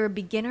 Whether you're a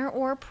beginner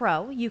or a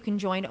pro, you can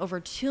join over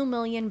 2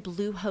 million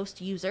Bluehost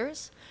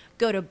users.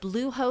 Go to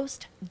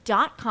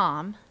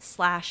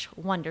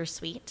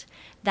bluehost.com/wondersuite.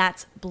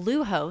 That's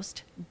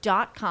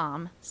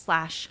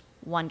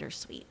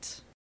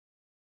bluehost.com/wondersuite.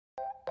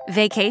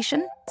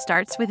 Vacation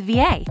starts with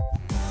VA.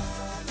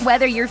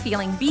 Whether you're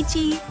feeling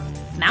beachy,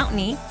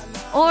 mountainy,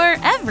 or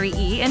every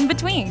E in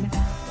between,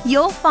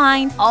 you'll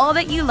find all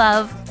that you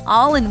love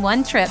all in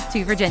one trip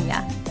to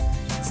Virginia.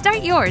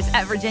 Start yours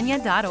at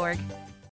virginia.org.